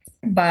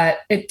 but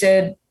it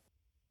did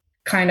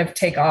kind of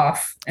take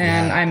off.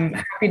 And I'm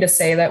happy to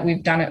say that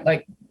we've done it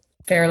like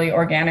fairly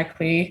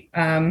organically.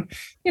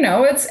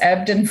 It's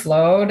ebbed and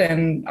flowed,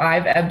 and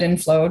I've ebbed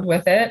and flowed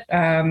with it.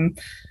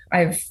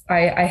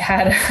 I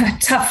had a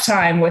tough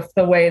time with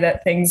the way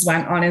that things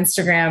went on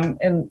Instagram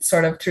and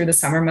sort of through the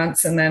summer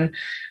months. And then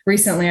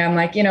recently I'm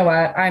like, you know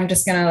what, I'm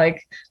just going to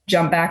like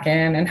jump back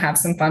in and have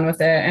some fun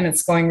with it. And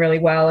it's going really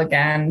well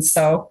again.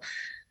 So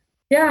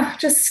yeah,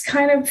 just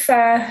kind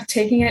of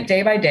taking it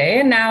day by day.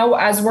 And now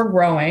as we're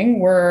growing,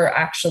 we're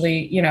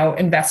actually,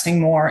 investing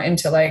more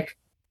into like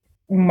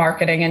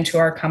marketing into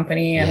our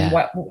company and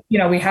what,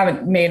 we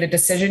haven't made a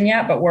decision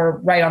yet, but we're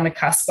right on the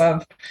cusp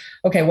of,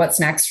 okay, what's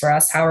next for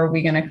us? How are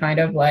we going to kind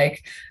of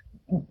like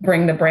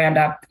bring the brand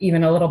up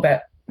even a little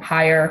bit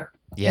higher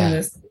in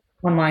this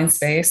online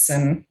space?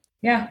 And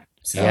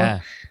we're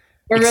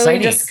really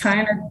just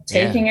kind of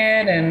taking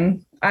it.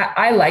 And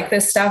I like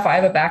this stuff. I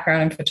have a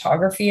background in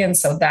photography. And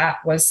so that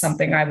was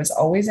something I was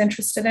always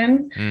interested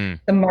in.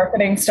 The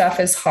marketing stuff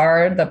is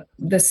hard.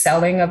 The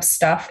selling of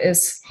stuff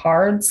is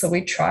hard. So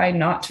we try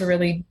not to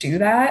really do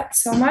that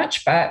so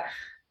much. But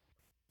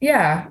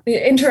yeah,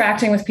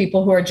 interacting with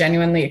people who are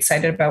genuinely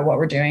excited about what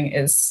we're doing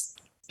is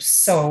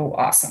so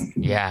awesome.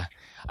 Yeah.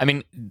 I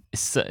mean,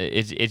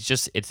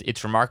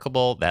 it's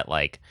remarkable that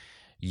like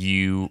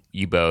you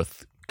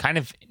both kind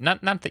of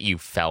not that you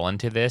fell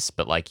into this,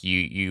 but like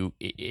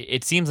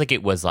it seems like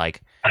it was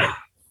like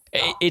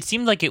it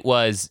seemed like it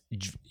was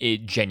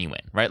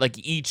genuine, right? Like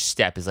each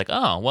step is like,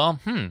 oh well,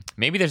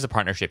 maybe there's a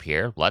partnership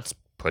here. Let's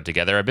put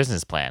together a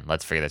business plan.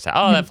 Let's figure this out.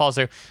 Oh, that falls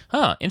through.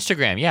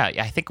 Instagram. Yeah,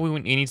 I think we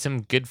need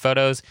some good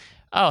photos.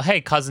 Oh,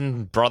 hey,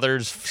 cousin,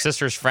 brother's,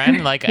 sister's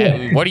friend. Like,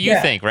 what do you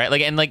think, right?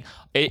 Like, and like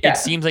it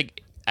seems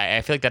like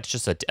I feel like that's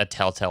just a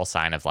telltale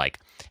sign of like,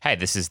 hey,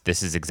 this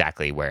is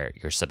exactly where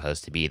you're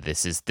supposed to be.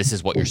 This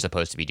is what you're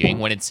supposed to be doing.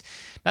 When it's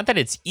not that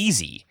it's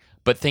easy,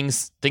 but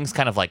things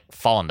kind of like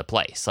fall into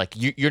place. Like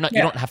you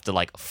don't have to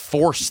like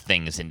force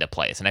things into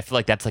place. And I feel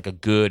like that's like a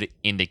good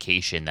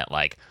indication that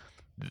like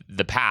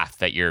the path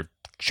that you're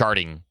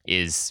charting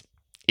is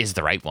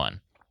the right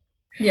one.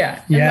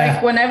 Yeah. And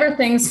like whenever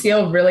things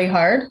feel really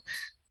hard,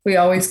 we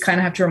always kind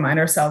of have to remind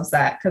ourselves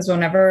that, because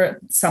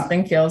whenever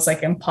something feels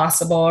like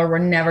impossible or we're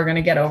never going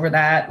to get over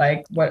that,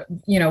 like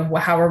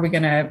how are we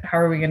going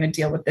to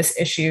deal with this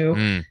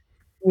issue?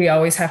 We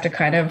always have to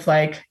kind of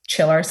like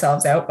chill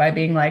ourselves out by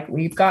being like,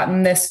 we've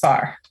gotten this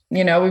far,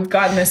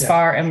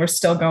 far and we're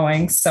still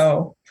going.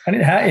 So and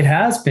it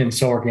has been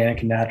so organic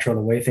and natural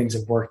the way things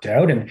have worked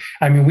out. And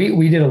I mean,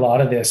 we did a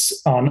lot of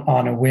this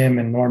on a whim.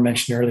 And Lauren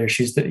mentioned earlier,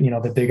 she's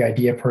the big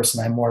idea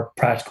person. I'm more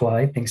practical.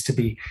 I like things to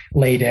be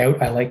laid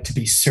out. I like to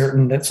be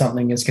certain that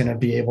something is going to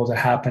be able to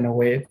happen the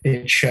way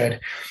it should.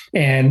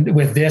 And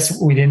with this,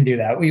 we didn't do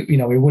that. We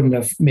wouldn't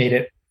have made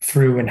it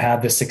through and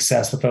had this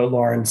success without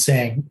Lauren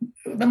saying,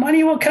 the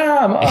money will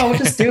come. Oh,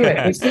 just do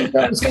it.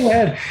 Let's go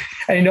ahead.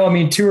 And, I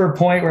mean, to her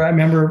point where I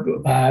remember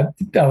I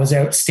was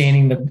out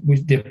staining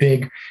the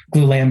big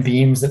glulam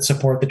beams that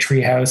support the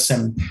treehouse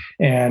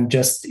and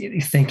just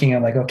thinking,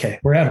 I'm like, okay,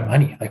 we're out of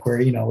money. Like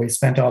we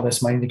spent all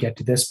this money to get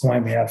to this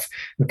point. We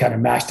kind of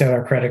maxed out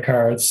our credit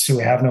cards. So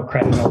we have no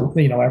credit,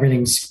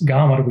 everything's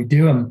gone. What do we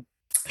do? And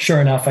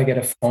sure enough, I get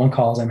a phone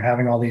call as I'm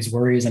having all these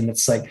worries, and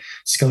it's like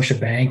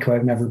Scotiabank, who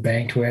I've never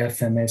banked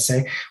with, and they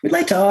say, we'd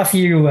like to offer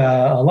you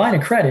a line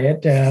of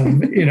credit.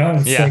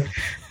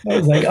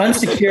 It's like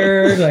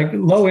unsecured, like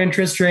low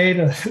interest rate.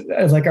 I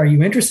was like, are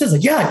you interested? It's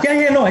like, yeah.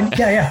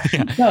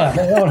 No.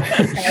 We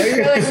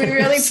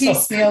really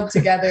piecemealed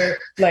together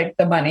like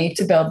the money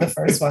to build the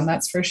first one.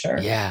 That's for sure.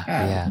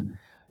 Yeah.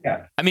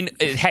 I mean,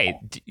 hey,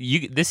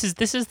 this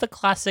is the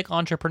classic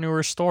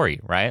entrepreneur story,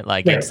 right?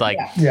 Like it's like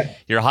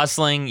you're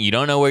hustling, you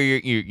don't know where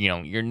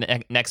your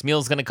next meal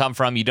is going to come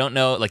from. You don't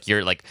know, like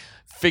you're like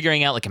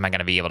figuring out, like, am I going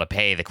to be able to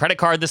pay the credit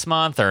card this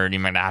month, or am I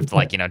going to have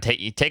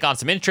to take on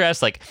some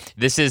interest? Like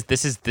this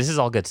is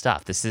all good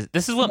stuff. This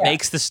is what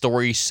makes the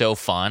story so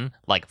fun.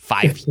 Like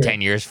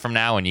 10 years from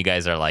now, when you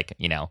guys are like,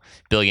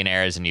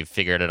 billionaires and you've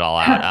figured it all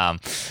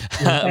out.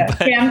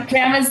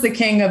 Cam is the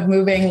king of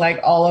moving like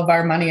all of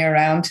our money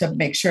around to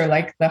make sure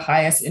like the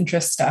highest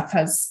interest stuff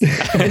is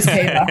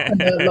paid off and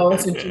the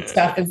lowest interest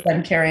stuff is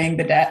then carrying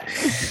the debt.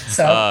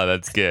 So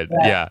that's good.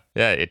 Yeah.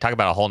 Talk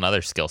about a whole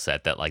nother skill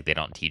set that like they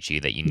don't teach you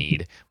that you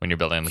need when you're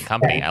building the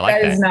company. I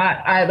like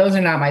that. Those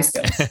are not my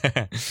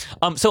skills.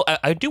 So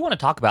I do want to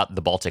talk about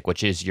the Baltic,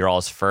 which is your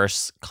all's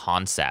first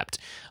concept.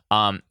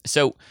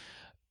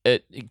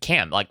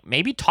 Cam, like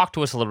maybe talk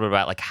to us a little bit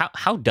about like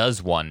how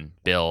does one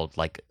build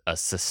like a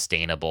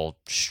sustainable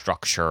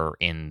structure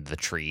in the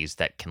trees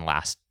that can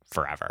last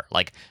forever?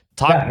 Like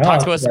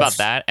talk to us about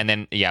that, and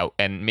then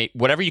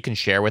whatever you can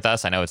share with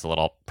us. I know it's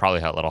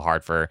probably a little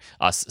hard for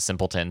us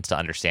simpletons to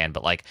understand,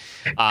 but like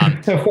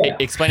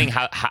explaining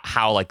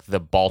how like the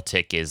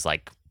Baltic is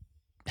like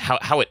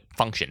how it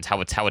functions,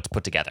 how it's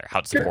put together, how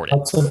it's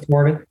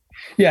supported.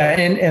 Yeah,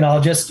 and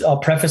I'll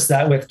preface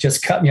that with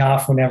just cut me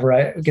off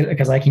whenever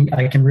because I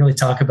can really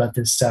talk about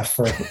this stuff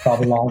for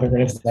probably longer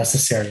than is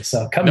necessary.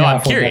 So cut me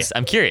off.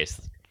 I'm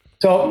curious.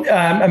 So,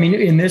 I mean,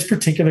 in this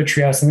particular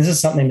treehouse, and this is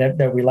something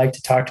that we like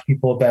to talk to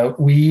people about,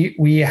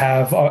 we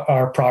have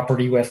our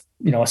property with,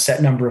 a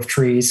set number of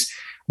trees.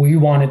 We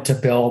wanted to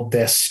build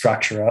this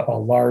structure, a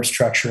large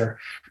structure.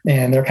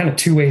 And there are kind of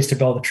two ways to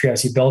build a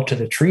treehouse. You build to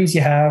the trees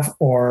you have,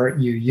 or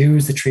you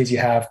use the trees you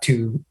have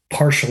to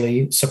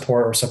partially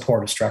support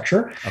a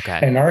structure.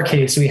 Okay. In our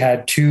case, we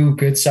had two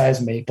good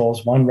sized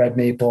maples, one red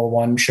maple,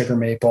 one sugar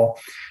maple.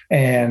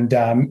 And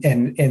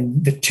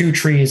the two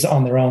trees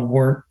on their own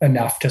weren't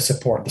enough to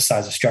support the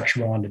size of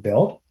structure we wanted to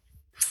build.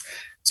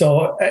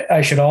 So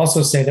I should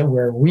also say that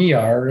where we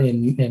are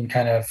in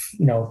kind of,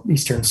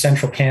 eastern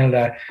central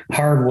Canada,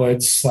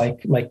 hardwoods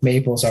like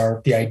maples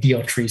are the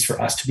ideal trees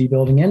for us to be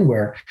building in.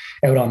 Where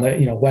out on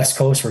the west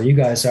coast where you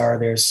guys are,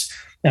 there's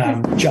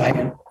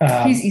giant.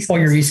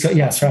 You're East Coast.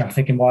 Yeah, sorry, I'm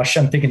thinking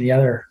the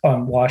other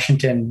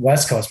Washington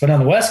West Coast. But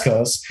on the West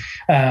Coast,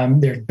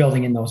 they're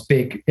building in those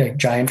big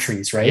giant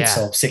trees, right? Yeah.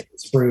 So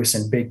spruce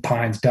and big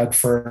pines, Doug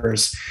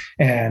firs,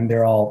 and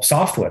they're all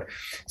softwood.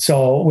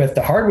 So with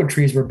the hardwood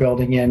trees we're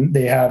building in,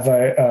 they have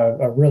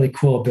a really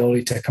cool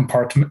ability to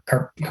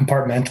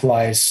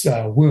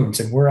compartmentalize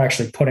wounds, and we're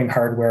actually putting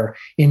hardware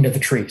into the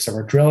tree. So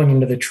we're drilling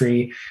into the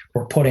tree,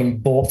 we're putting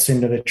bolts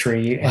into the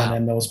tree, and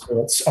then those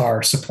bolts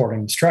are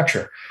supporting the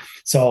structure.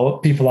 So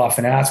people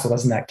often ask, well,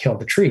 doesn't that kill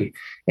the tree?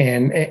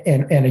 And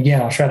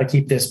again, I'll try to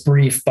keep this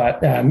brief,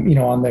 but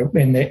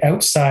in the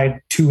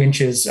outside 2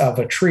 inches of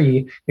a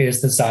tree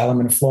is the xylem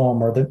and phloem,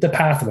 or the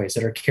pathways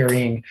that are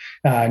carrying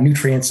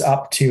nutrients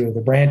up to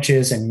the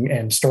branches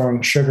and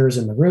storing sugars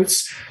in the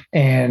roots.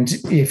 And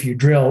if you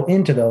drill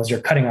into those,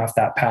 you're cutting off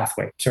that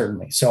pathway,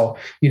 certainly. So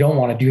you don't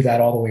want to do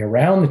that all the way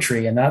around the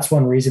tree. And that's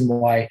one reason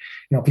why,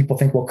 people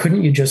think, well,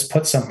 couldn't you just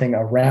put something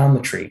around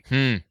the tree?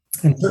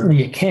 And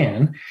certainly you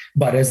can,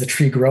 but as the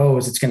tree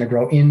grows, it's going to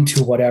grow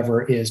into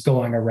whatever is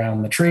going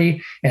around the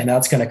tree. And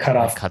that's going to cut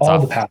off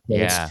all the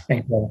pathways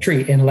and grow the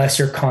tree, unless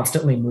you're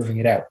constantly moving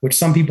it out, which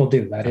some people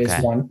do. That is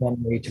one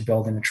way to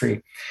build in a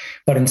tree.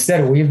 But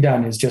instead, what we've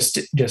done is just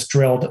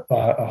drilled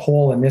a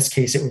hole. In this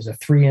case, it was a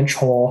 3-inch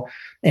hole.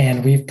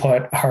 And we've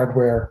put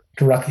hardware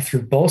directly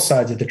through both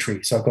sides of the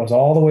tree. So it goes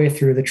all the way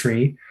through the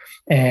tree.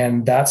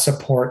 And that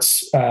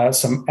supports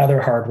some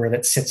other hardware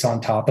that sits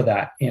on top of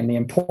that. And the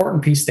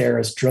important piece there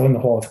is drilling the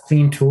hole with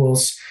clean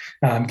tools,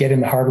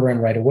 getting the hardware in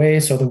right away,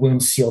 so the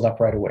wound's sealed up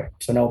right away.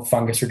 So no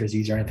fungus or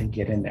disease or anything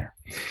get in there.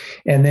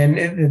 And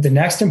then the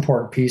next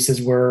important piece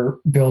is we're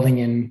building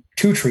in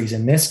 2 trees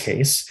in this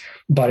case.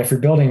 But if you're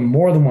building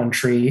more than one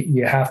tree,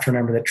 you have to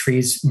remember that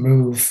trees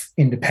move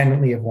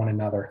independently of one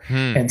another.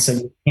 And so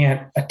you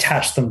can't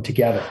attach them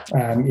together.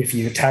 If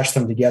you attach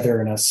them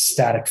together in a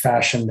static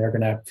fashion, they're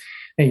going to,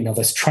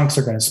 those trunks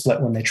are going to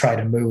split when they try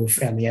to move,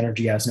 and the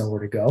energy has nowhere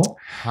to go.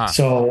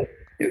 So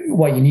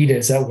what you need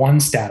is that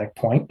one static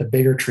point. The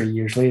bigger tree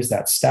usually is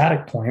that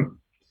static point.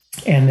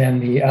 And then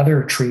the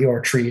other tree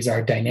or trees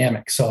are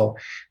dynamic, so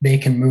they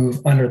can move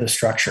under the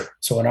structure.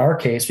 So in our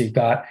case, we've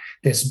got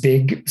this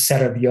big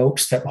set of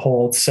yokes that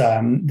holds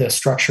the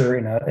structure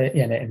in it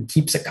and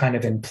keeps it kind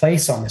of in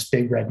place on this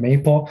big red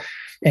maple.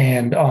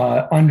 And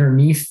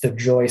underneath the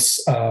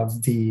joists of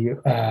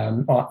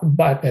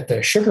but at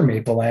the sugar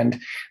maple end,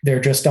 they're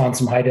just on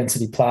some high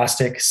density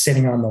plastic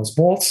sitting on those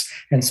bolts.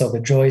 And so the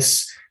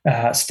joists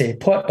stay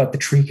put, but the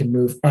tree can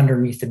move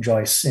underneath the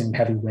joists in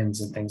heavy winds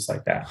and things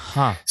like that.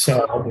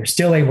 So they're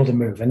still able to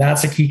move. And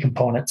that's a key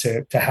component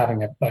to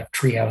having a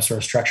tree house or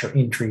a structure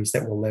in trees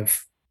that will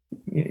live,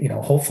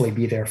 hopefully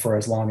be there for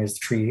as long as the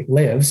tree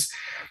lives,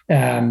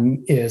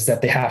 is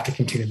that they have to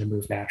continue to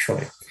move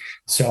naturally.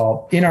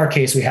 So in our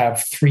case, we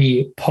have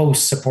 3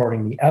 posts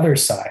supporting the other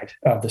side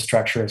of the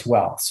structure as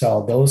well.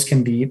 So those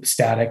can be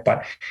static,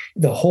 but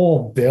the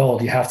whole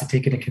build, you have to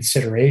take into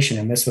consideration.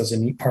 And this was a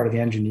neat part of the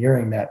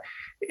engineering, that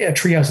a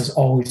treehouse is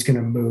always going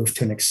to move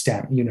to an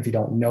extent, even if you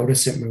don't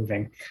notice it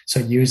moving. So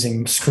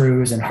using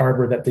screws and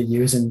hardware that they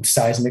use in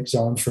seismic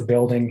zones for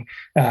building,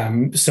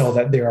 so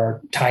that there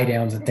are tie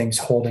downs and things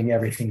holding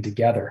everything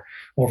together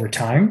over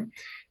time,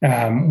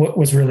 what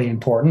was really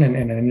important and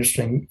an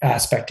interesting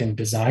aspect in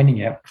designing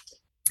it.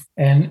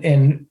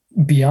 And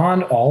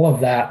beyond all of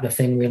that, the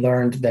thing we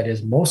learned that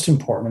is most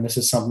important, and this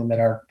is something that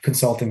our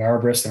consulting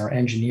arborist and our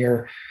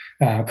engineer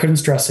couldn't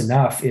stress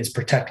enough, is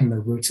protecting the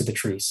roots of the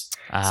trees.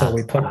 So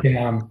we put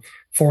down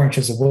 4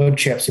 inches of wood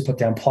chips. We put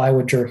down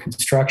plywood during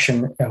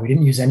construction. We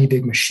didn't use any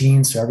big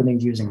machines, so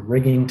everything's using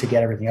rigging to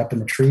get everything up in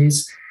the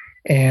trees.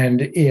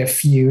 And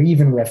if you,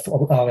 even with a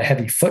lot of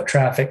heavy foot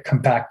traffic,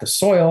 compact the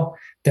soil,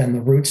 then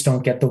the roots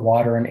don't get the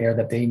water and air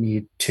that they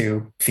need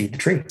to feed the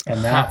tree.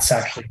 And that's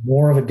actually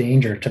more of a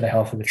danger to the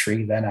health of the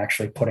tree than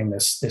actually putting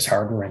this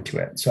hardware into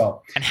it.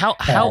 So, and how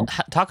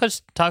talk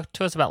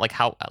to us about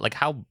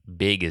how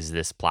big is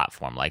this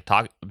platform? Like,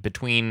 talk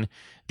between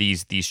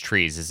these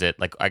trees. Is it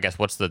like, I guess,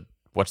 what's the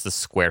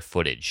square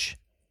footage?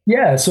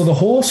 Yeah, so the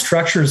whole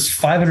structure is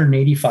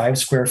 585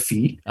 square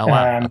feet. Oh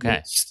wow!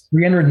 Okay.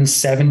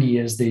 370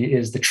 is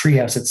the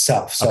treehouse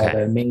itself. So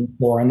the main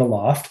floor and the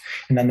loft,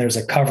 and then there's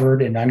a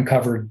covered and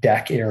uncovered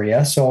deck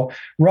area. So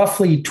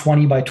roughly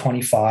 20 by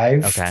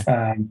 25.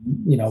 Okay.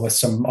 With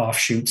some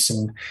offshoots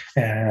and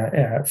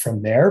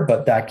from there,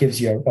 but that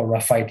gives you a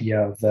rough idea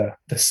of the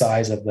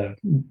size of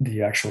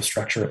the actual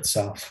structure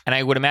itself. And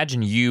I would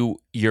imagine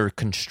you're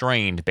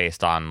constrained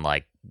based on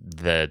like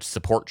the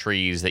support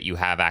trees that you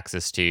have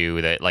access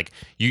to, that like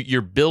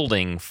you're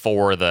building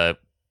for the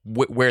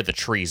where the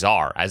trees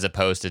are, as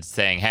opposed to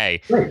saying,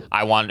 hey, right,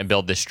 I want to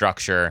build this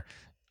structure,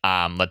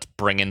 let's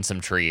bring in some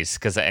trees,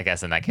 because I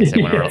guess in that case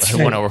it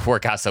wouldn't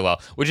work out so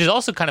well, which is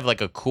also kind of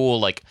like a cool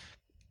like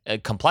a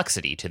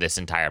complexity to this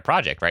entire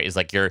project, right? Is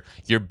like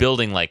you're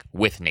building like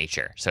with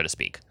nature, so to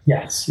speak.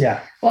 Yes.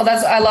 Yeah. Well,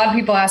 that's a lot of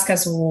people ask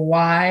us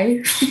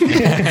why,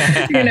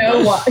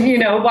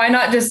 why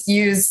not just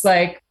use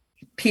like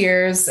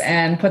piers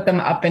and put them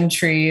up in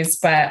trees.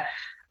 But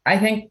I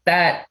think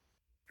that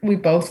we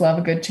both love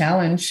a good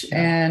challenge,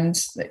 and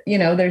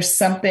there's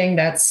something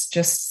that's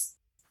just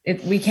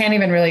we can't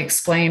even really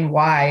explain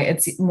why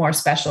it's more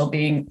special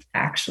being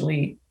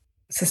actually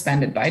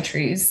suspended by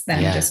trees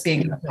than just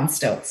being up on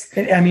stilts.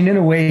 I mean, in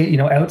a way,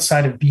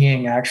 outside of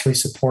being actually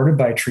supported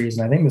by trees,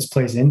 and I think this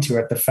plays into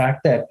it, the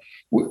fact that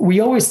we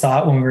always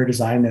thought when we were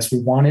designing this, we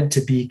wanted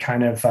to be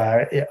kind of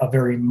a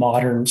very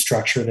modern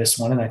structure, this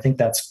one. And I think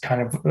that's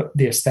kind of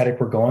the aesthetic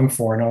we're going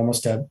for, and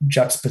almost a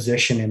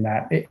juxtaposition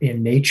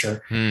in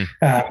nature,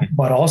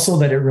 but also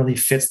that it really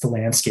fits the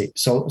landscape.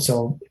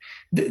 So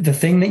the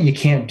thing that you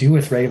can't do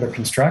with regular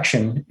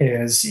construction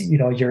is,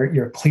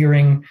 you're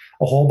clearing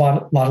a whole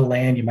lot of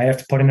land. You might have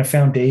to put in a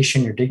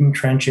foundation, you're digging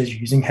trenches, you're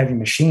using heavy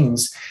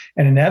machines.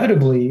 And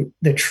inevitably,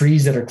 the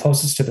trees that are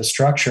closest to the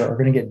structure are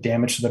going to get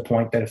damaged to the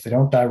point that if they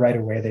don't die right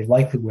away, they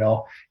likely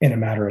will in a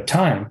matter of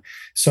time.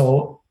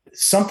 So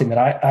something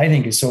that I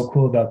think is so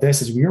cool about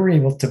this is we were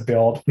able to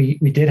build, we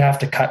did have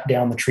to cut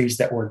down the trees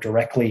that were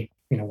directly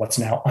what's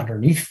now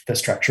underneath the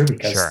structure,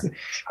 because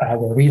where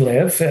we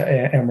live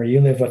and where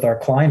you live with our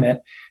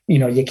climate,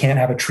 you can't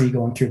have a tree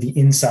going through the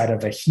inside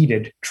of a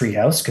heated tree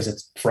house because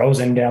it's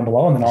frozen down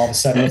below, and then all of a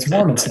sudden it's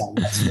warm inside.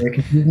 That's very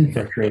confusing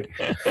for a tree.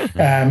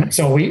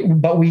 So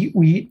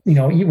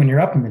when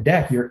you're up in the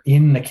deck, you're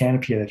in the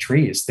canopy of the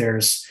trees.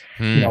 There's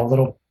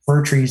little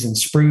fir trees and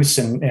spruce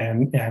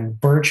and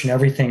birch and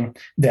everything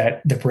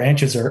that the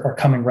branches are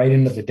coming right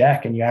into the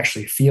deck, and you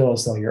actually feel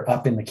as though you're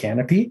up in the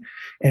canopy,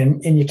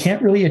 and you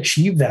can't really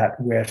achieve that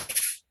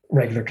with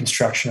regular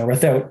construction or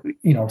without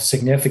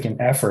significant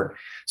effort.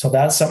 So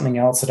that's something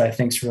else that I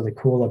think is really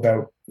cool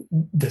about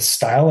this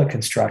style of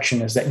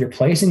construction, is that you're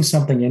placing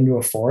something into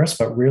a forest,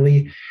 but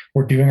really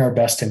we're doing our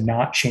best to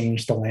not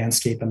change the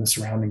landscape and the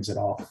surroundings at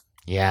all.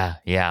 Yeah.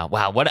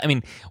 Wow. What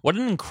an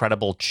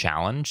incredible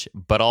challenge,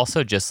 but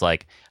also just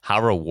like how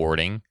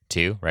rewarding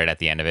too, right? At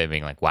the end of it,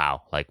 being like,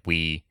 wow, like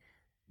we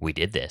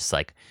did this.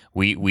 Like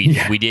we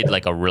did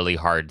like a really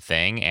hard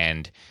thing.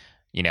 And,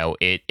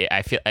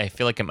 I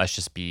feel like it must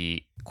just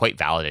be quite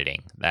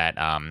validating that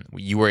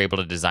you were able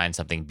to design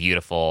something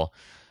beautiful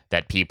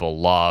that people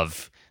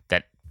love,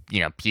 that,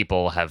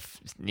 people have,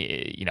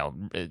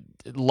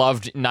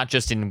 loved not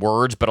just in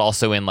words, but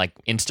also in like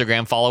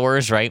Instagram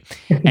followers, right?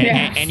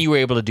 And you were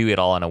able to do it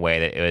all in a way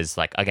that it was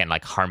like, again,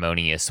 like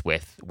harmonious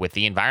with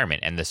the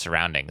environment and the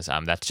surroundings.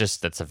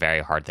 That's a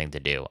very hard thing to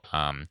do.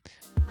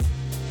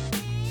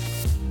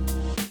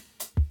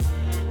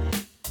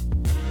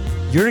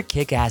 You're a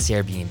kick-ass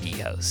Airbnb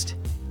host.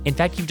 In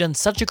fact, you've done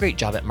such a great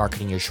job at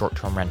marketing your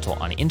short-term rental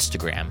on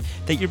Instagram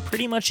that you're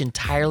pretty much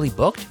entirely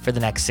booked for the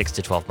next 6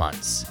 to 12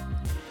 months.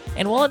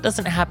 And while it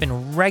doesn't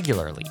happen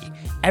regularly,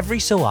 every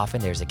so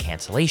often there's a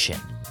cancellation,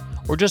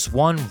 or just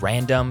one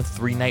random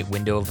 3-night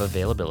window of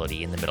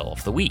availability in the middle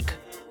of the week.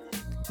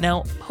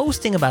 Now,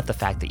 posting about the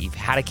fact that you've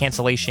had a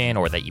cancellation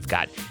or that you've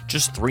got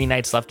just 3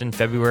 nights left in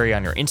February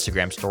on your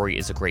Instagram story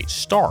is a great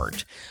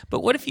start,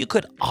 but what if you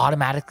could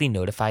automatically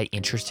notify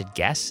interested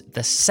guests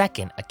the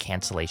second a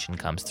cancellation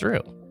comes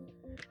through?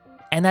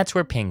 And that's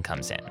where Ping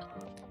comes in.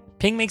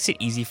 Ping makes it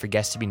easy for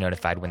guests to be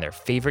notified when their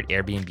favorite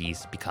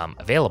Airbnbs become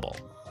available.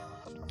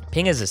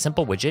 Ping is a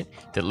simple widget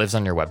that lives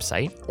on your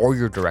website or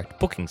your direct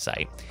booking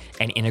site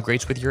and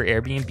integrates with your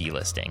Airbnb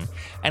listing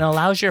and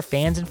allows your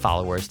fans and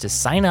followers to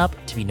sign up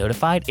to be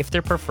notified if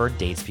their preferred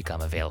dates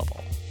become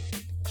available.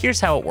 Here's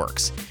how it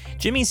works.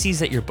 Jimmy sees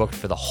that you're booked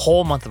for the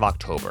whole month of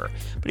October,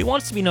 but he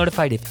wants to be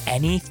notified if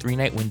any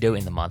 3-night window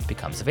in the month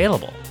becomes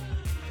available.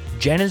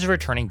 Jen is a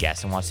returning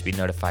guest and wants to be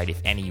notified if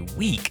any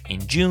week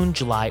in June,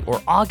 July,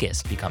 or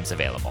August becomes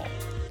available.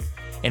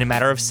 In a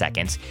matter of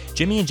seconds,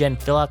 Jimmy and Jen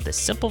fill out this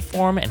simple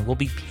form and will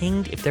be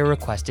pinged if their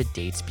requested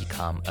dates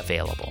become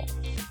available.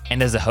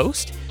 And as a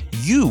host,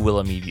 you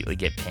will immediately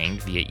get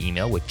pinged via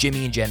email with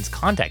Jimmy and Jen's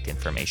contact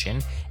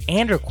information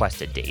and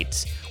requested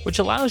dates, which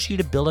allows you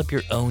to build up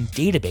your own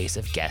database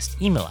of guest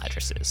email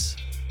addresses.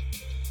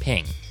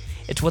 Ping.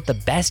 It's what the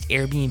best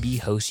Airbnb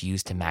hosts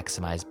use to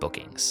maximize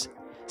bookings.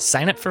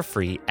 Sign up for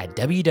free at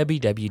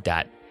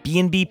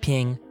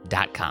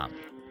www.bnbping.com.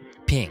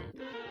 Ping.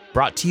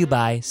 Brought to you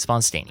by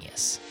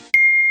Spontaneous.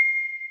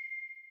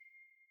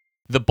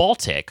 The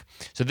Baltic,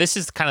 so this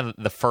is kind of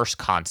the first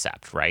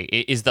concept, right?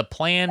 Is the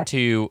plan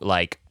to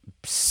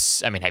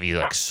have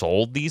you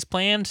sold these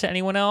plans to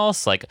anyone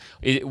else?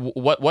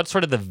 What's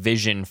sort of the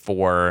vision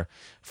for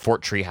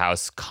Fort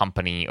Treehouse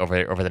Company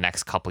over the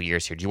next couple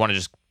years here? Do you want to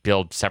just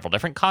build several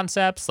different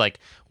concepts?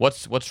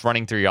 What's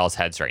running through y'all's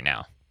heads right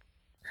now?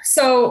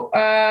 So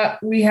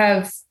we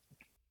have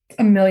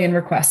a million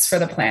requests for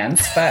the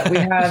plans, but we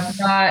have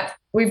not.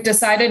 We've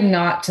decided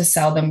not to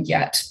sell them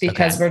yet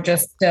because we're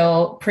just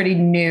still pretty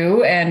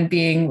new and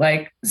being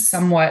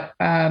somewhat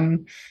a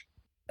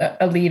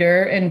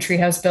leader in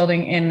treehouse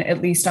building in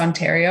at least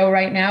Ontario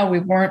right now. We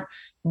weren't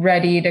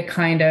ready to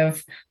kind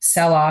of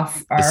sell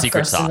off our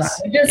secret first sauce. design.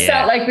 It just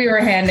felt like we were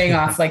handing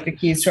off the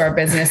keys to our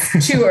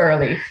business too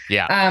early.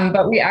 Yeah.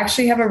 But we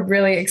actually have a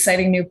really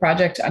exciting new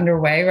project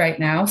underway right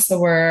now. So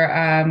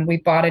we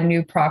bought a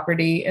new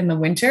property in the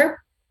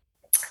winter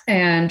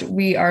and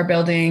we are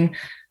building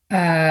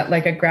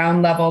a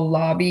ground level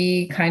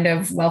lobby kind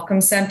of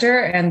welcome center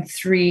and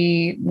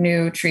 3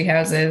 new tree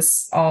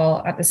houses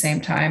all at the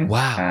same time.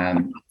 Wow.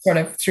 Sort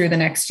of through the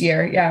next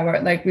year. Yeah.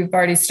 We've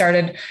already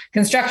started,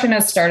 construction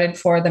has started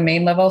for the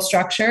main level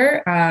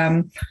structure,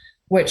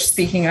 which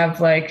speaking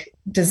of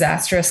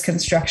disastrous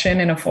construction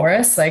in a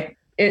forest, it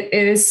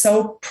is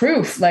so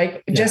proof,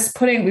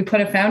 we put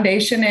a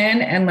foundation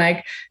in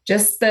and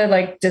just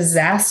the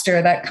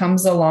disaster that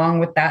comes along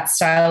with that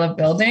style of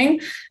building.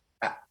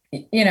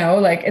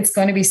 It's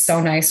going to be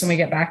so nice when we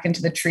get back into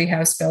the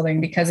treehouse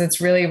building because it's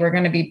really, we're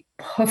going to be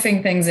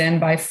hoofing things in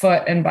by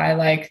foot and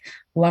by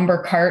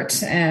lumber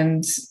cart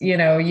and,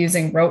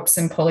 using ropes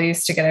and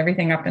pulleys to get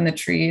everything up in the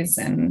trees.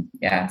 And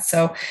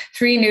so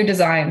 3 new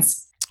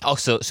designs. Oh,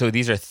 so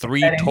these are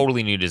 3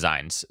 totally new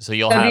designs. So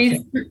you'll have...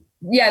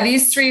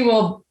 These 3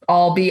 will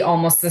all be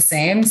almost the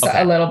same. So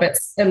a little bit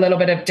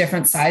of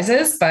different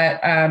sizes,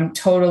 but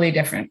totally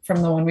different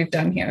from the one we've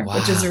done here,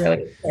 which is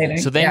really exciting.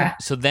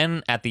 So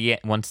then at the end,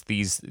 once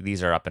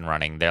these are up and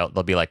running, there'll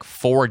be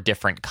 4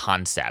 different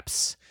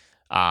concepts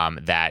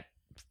that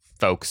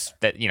folks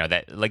that,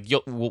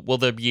 will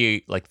there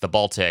be the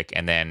Baltic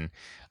and then,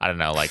 I don't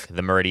know,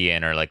 the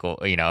Meridian or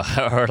Totally.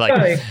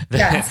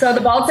 So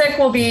the Baltic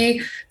will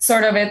be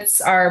sort of, it's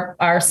our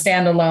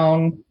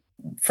standalone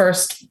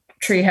first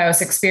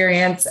treehouse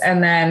experience.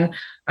 And then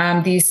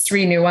these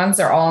 3 new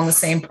ones are all on the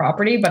same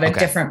property, but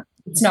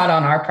it's not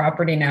on our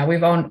property now. We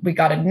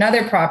got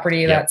another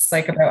property that's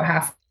about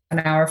half an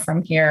hour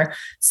from here.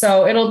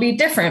 So it'll be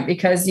different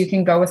because you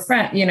can go with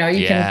friends, you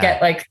can get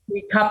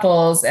 3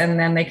 couples and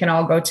then they can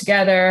all go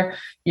together.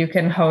 You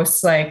can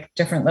host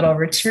different little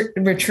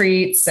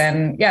retreats.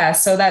 And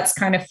so that's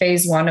kind of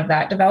phase 1 of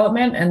that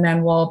development. And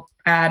then we'll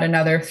add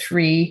another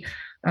 3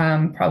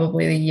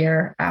 probably the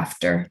year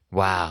after.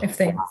 Wow.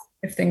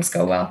 If things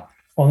go well.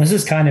 Well, this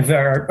is kind of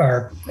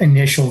our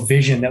initial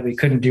vision that we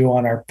couldn't do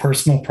on our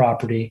personal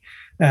property.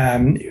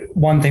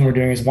 One thing we're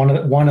doing is one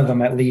of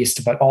them at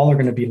least, but all are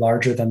going to be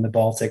larger than the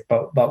Baltic.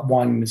 But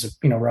one is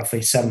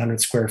roughly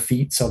 700 square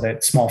feet, so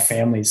that small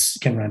families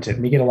can rent it.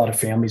 And we get a lot of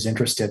families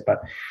interested,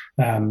 but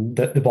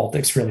the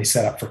Baltic's really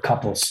set up for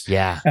couples.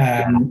 Yeah.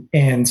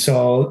 And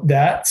so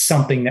that's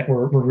something that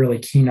we're really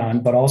keen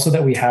on, but also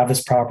that we have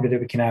this property that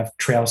we can have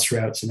trails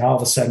throughout. So now all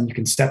of a sudden you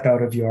can step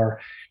out of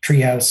your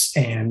treehouse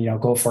and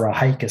go for a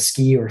hike, a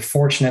ski. We're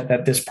fortunate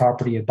that this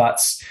property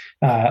abuts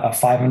a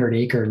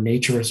 500-acre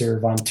nature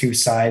reserve on two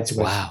sides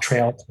with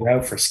trails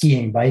throughout for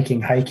skiing, biking,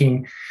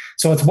 hiking.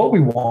 So it's what we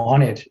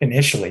wanted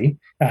initially.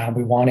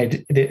 We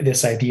wanted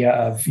this idea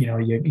of,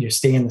 you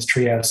stay in this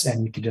treehouse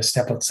and you can just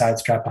step outside,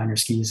 strap on your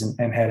skis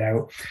and head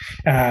out.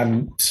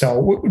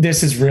 So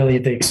this is really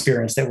the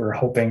experience that we're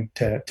hoping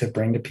to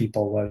bring to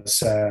people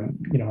was,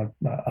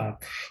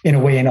 in a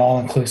way, an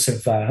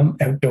all-inclusive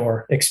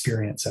outdoor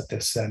experience at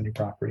this new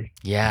property.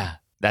 Yeah,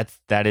 that's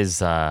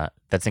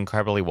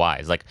incredibly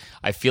wise. Like,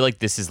 I feel like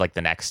this is like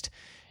the next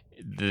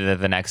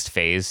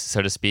phase,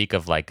 so to speak,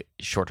 of like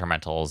short-term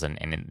rentals and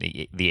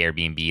the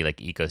Airbnb like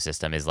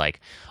ecosystem is like,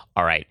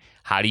 all right,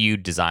 how do you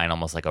design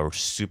almost like a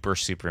super,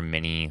 super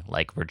mini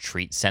like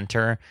retreat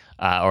center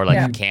or like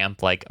a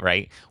camp, like,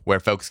 right,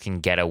 where folks can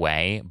get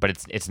away, but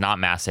it's not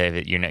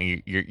massive.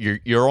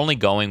 You're only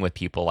going with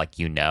people like,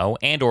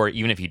 and or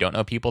even if you don't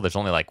know people, there's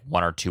only like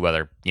one or two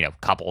other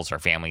couples or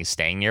families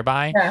staying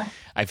nearby. Yeah.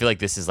 I feel like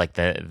this is like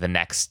the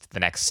next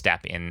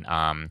step in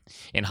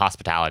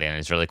hospitality, and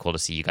it's really cool to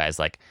see you guys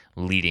like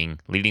leading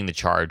the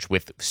charge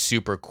with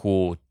super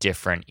cool,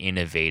 different,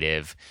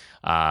 innovative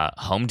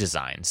home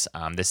designs.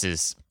 This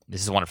is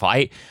wonderful.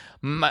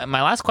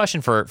 My last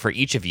question for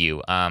each of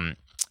you, and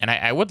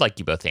I would like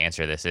you both to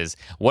answer this, is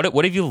what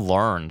have you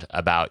learned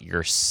about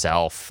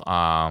yourself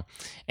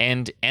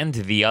and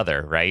the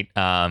other, right?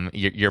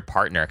 Your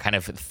partner, kind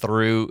of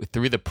through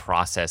the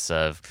process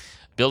of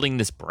building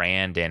this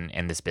brand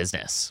and this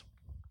business.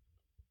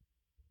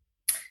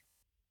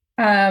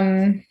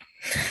 Going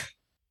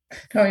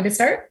to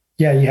start?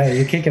 Yeah,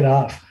 you kick it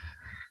off.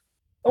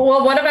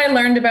 Well, what have I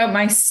learned about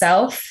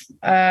myself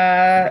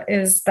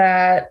is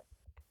that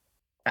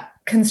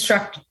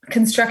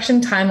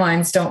construction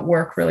timelines don't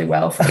work really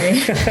well for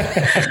me.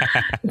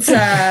 It's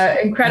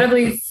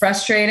incredibly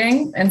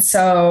frustrating. And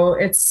so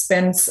it's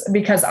been,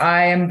 because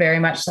I am very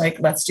much like,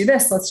 let's do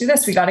this.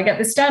 We got to get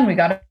this done. We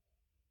got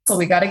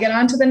to get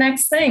on to the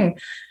next thing,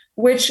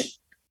 which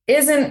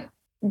isn't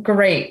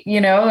great.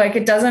 Like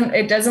it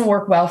doesn't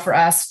work well for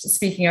us.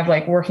 Speaking of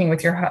like working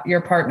with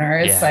your partner,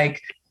 it's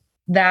like,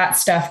 that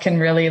stuff can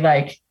really,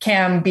 like,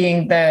 Cam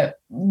being the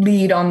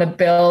lead on the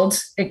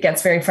build, it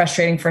gets very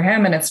frustrating for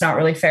him. And it's not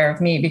really fair of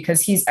me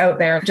because he's out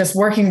there just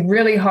working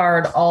really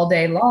hard all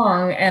day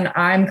long. And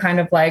I'm kind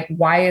of like,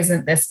 why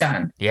isn't this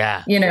done?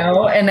 Yeah.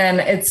 And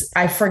then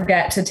I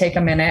forget to take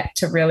a minute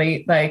to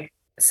really like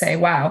say,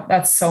 wow,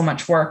 that's so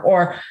much work.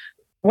 Or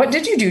what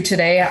did you do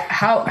today?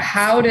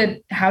 How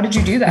did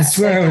you do that? I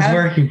swear I was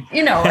working.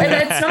 And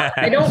it's not,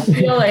 I don't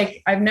feel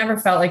like, I've never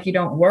felt like you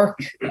don't work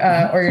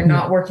or you're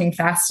not working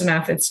fast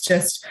enough. It's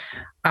just,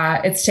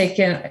 it's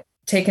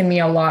taken me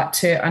a lot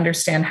to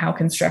understand how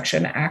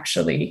construction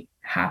actually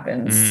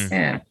happens.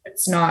 And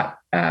it's not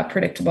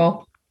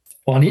predictable.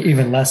 Well, and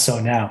even less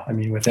so now. I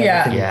mean, with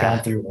everything we've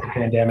gone through, the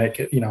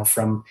pandemic,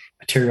 from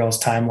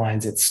materials,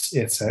 timelines,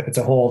 it's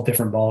a whole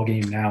different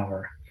ballgame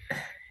now.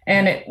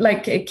 And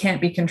it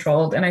can't be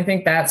controlled. And I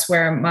think that's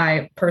where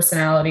my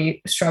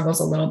personality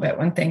struggles a little bit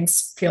when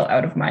things feel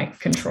out of my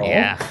control.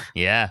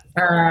 Yeah.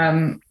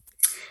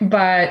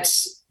 But,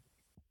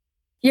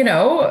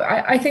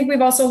 I think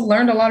we've also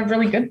learned a lot of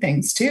really good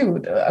things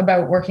too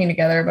about working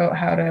together, about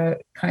how to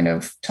kind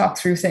of talk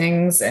through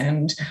things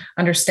and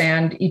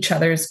understand each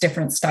other's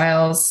different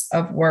styles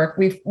of work.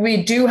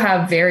 We do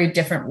have very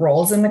different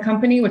roles in the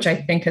company, which I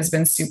think has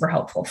been super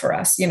helpful for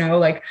us.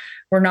 Like,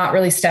 we're not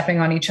really stepping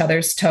on each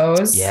other's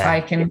toes. Yeah.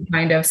 I can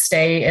kind of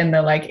stay in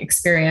the like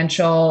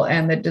experiential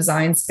and the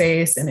design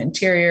space and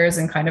interiors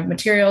and kind of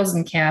materials.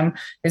 And Cam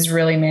is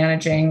really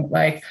managing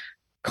like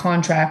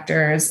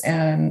contractors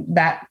and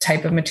that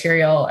type of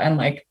material and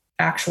like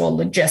actual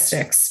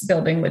logistics,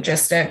 building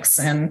logistics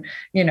and,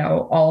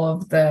 all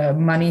of the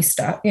money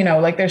stuff,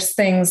 like there's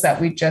things that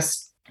we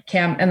just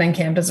Cam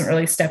doesn't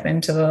really step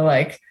into the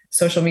like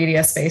social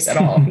media space at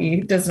all.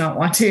 He does not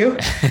want to.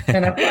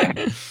 And that's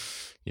fine.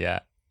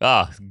 Yeah.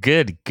 Oh,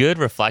 good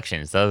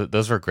reflections.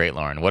 Those were great,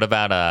 Lauren. What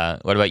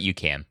about you,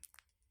 Cam?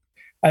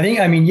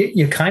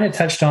 You kind of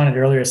touched on it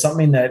earlier.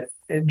 Something that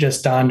it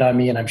just dawned on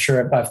me, and I'm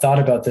sure I've thought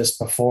about this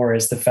before,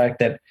 is the fact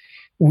that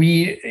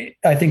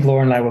I think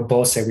Lauren and I would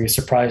both say we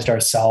surprised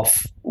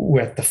ourselves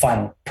with the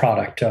final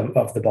product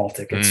of the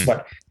Baltic. It's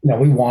what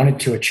we wanted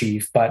to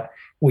achieve, but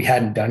we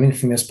hadn't done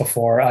anything this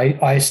before.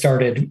 I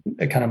started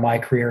kind of my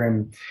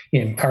career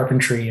in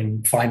carpentry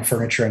and fine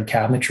furniture and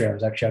cabinetry. I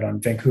was actually out on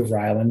Vancouver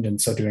Island,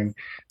 and so doing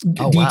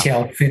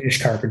detailed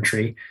finished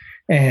carpentry.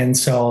 And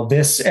so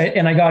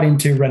I got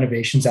into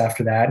renovations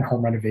after that and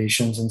home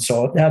renovations. And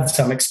so I had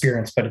some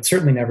experience, but it's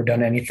certainly never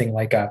done anything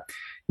like a,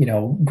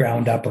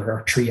 ground up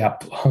or tree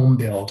up home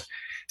build.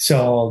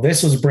 So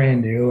this was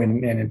brand new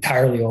and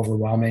entirely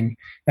overwhelming.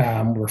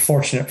 We're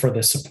fortunate for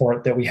the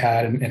support that we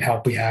had and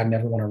help we had and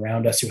everyone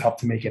around us who helped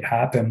to make it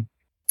happen.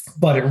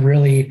 But it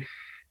really,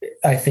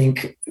 I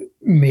think,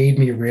 made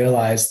me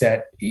realize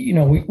that,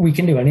 we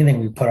can do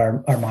anything we put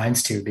our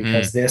minds to,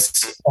 because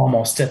this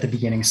almost at the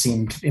beginning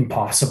seemed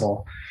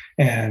impossible.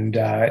 And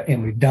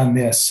we've done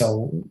this,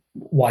 so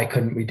why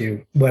couldn't we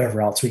do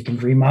whatever else we can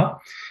dream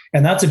up?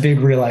 And that's a big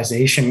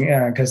realization,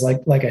 because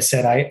like I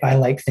said, I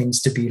like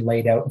things to be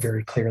laid out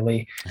very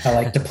clearly. I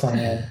like to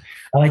plan.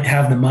 I like to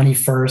have the money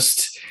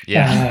first.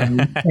 Yeah.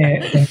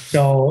 And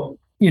so,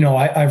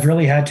 I've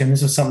really had to, and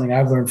this is something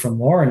I've learned from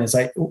Lauren, is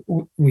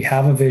we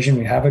have a vision,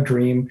 we have a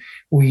dream,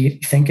 we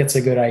think it's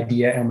a good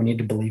idea, and we need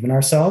to believe in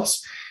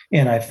ourselves.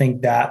 And I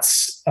think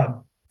that's a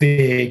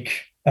big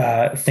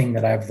thing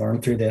that I've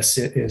learned through this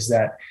is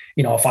that,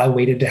 if I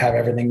waited to have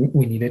everything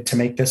we needed to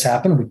make this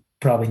happen, we'd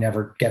probably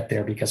never get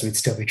there, because we'd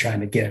still be trying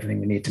to get everything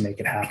we need to make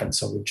it happen.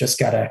 So we've just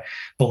got to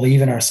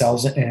believe in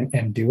ourselves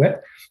and do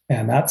it.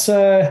 And that's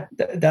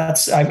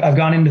I've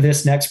gone into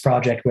this next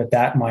project with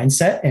that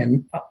mindset.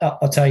 And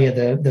I'll tell you,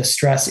 the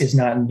stress is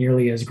not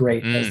nearly as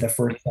great as the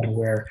first one,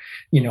 where,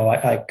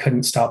 I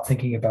couldn't stop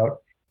thinking about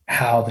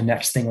how the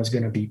next thing was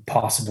going to be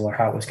possible or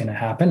how it was going to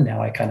happen.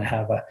 Now I kind of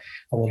have a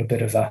little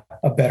bit of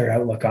a better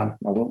outlook on,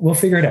 we'll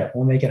figure it out.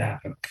 We'll make it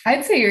happen.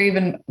 I'd say you're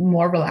even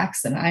more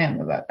relaxed than I am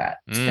about that.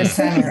 This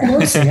time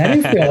around.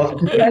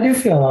 I do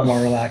feel a lot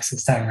more relaxed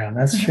this time around.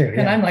 That's true.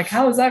 And I'm like,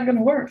 how is that going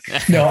to work?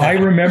 No, I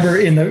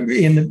remember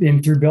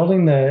through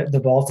building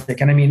the Baltic,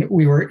 and I mean,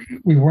 we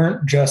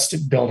weren't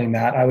just building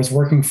that. I was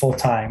working full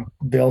time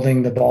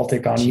building the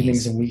Baltic on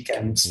evenings and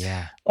weekends.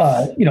 Yeah.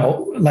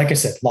 Like I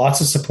said,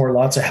 lots of support,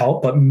 lots of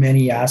help, but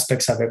many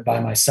aspects of it by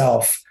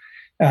myself,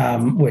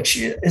 which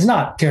is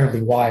not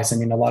terribly wise. I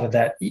mean, a lot of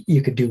that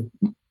you could do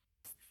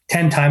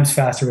 10 times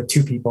faster with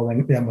two people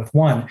than with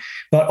one,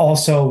 but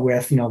also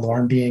with,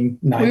 Lauren being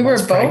 9 months we were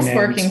both pregnant,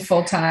 working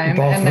full time,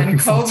 and then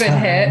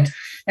COVID hit,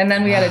 and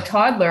then we had a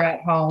toddler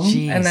at home.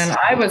 Jeez. And then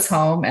I was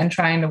home and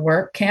trying to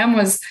work. Cam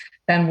was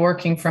then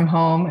working from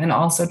home and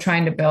also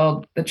trying to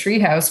build the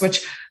treehouse,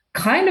 which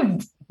kind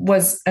of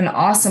was an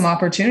awesome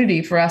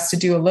opportunity for us to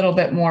do a little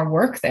bit more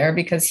work there,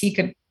 because he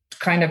could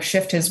kind of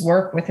shift his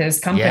work with his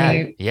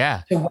company.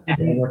 Yeah. To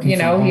when,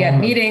 he had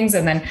meetings,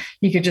 and then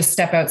he could just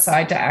step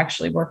outside to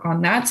actually work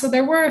on that. So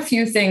there were a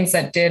few things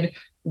that did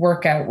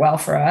work out well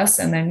for us.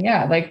 And then,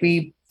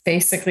 we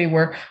basically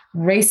were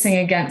racing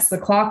against the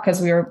clock,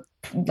 because we were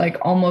like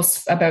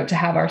almost about to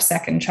have our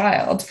second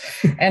child.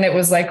 And it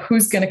was like,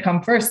 who's going to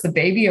come first, the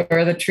baby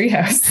or the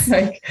treehouse?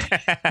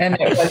 And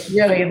it was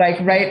really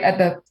right at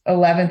the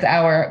 11th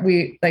hour,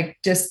 we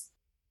just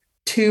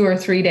 2 or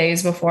 3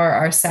 days before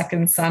our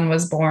second son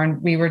was born,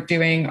 we were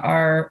doing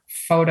our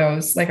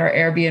photos, our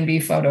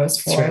Airbnb photos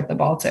for the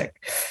Baltic.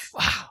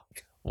 Wow.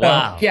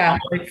 So, yeah.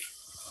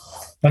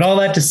 But all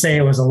that to say,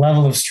 it was a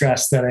level of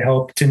stress that I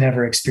hope to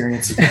never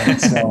experience again.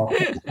 So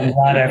I'm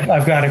glad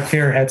I've got a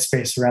clear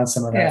headspace around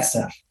some of that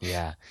stuff.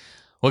 Yeah.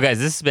 Well, guys,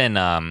 this has been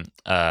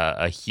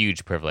a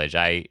huge privilege.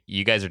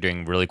 You guys are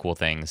doing really cool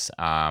things.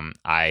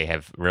 I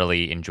have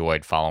really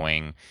enjoyed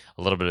following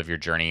a little bit of your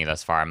journey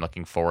thus far. I'm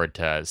looking forward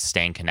to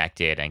staying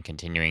connected and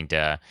continuing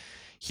to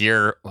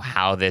hear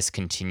how this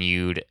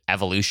continued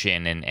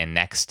evolution and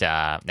next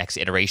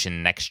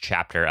iteration, next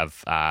chapter of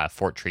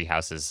Fort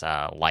Treehouse's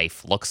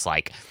life looks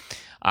like.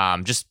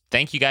 Just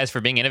thank you guys for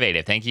being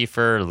innovative. Thank you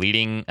for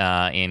leading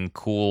in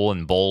cool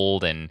and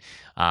bold and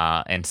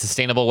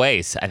sustainable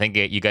ways. I think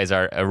you guys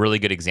are a really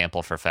good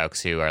example for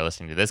folks who are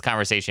listening to this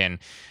conversation,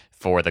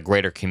 for the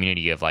greater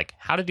community of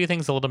how to do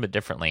things a little bit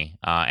differently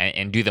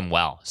and do them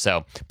well.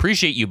 So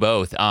appreciate you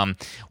both.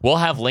 We'll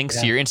have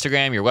links to your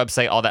Instagram, your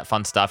website, all that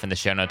fun stuff in the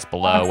show notes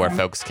below, where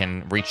folks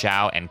can reach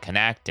out and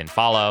connect and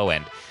follow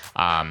and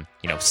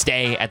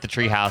stay at the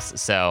Treehouse.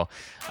 So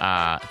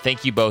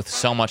thank you both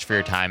so much for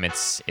your time.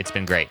 It's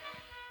been great.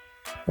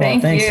 Well,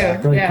 thanks. You. I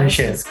really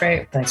appreciate it. It's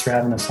great. Thanks for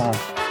having us on.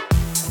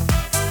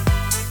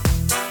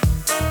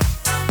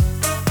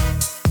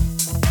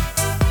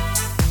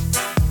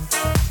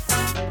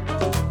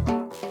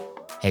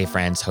 Hey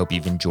friends, hope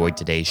you've enjoyed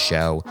today's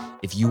show.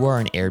 If you are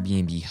an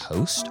Airbnb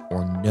host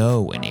or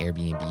know an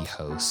Airbnb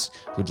host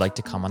who would like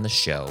to come on the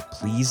show,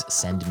 please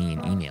send me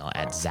an email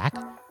at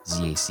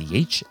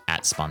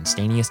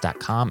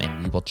zach@spontaneous.com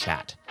and we will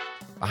chat.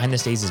 Behind the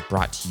Stays is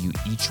brought to you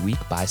each week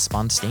by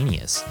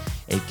Spontaneous,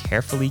 a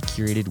carefully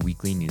curated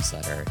weekly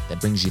newsletter that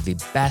brings you the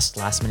best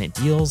last-minute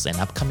deals and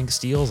upcoming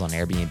steals on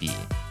Airbnb.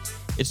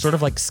 It's sort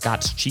of like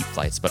Scott's Cheap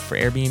Flights, but for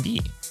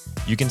Airbnb.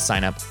 You can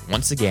sign up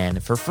once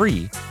again for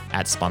free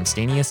at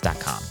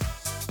spontaneous.com.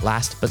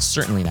 Last but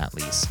certainly not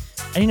least,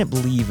 I didn't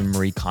believe in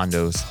Marie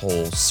Kondo's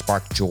whole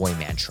spark joy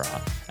mantra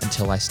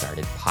until I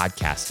started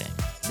podcasting.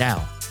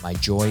 Now, my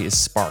joy is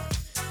sparked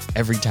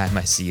every time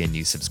I see a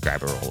new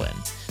subscriber roll in.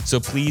 So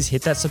please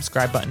hit that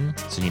subscribe button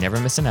so you never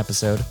miss an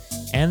episode,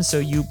 and so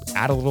you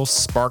add a little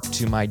spark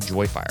to my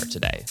joy fire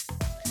today.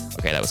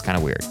 Okay, that was kind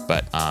of weird,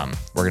 but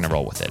we're going to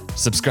roll with it.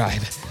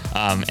 Subscribe,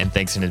 and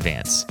thanks in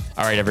advance.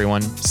 All right,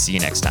 everyone, see you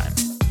next time.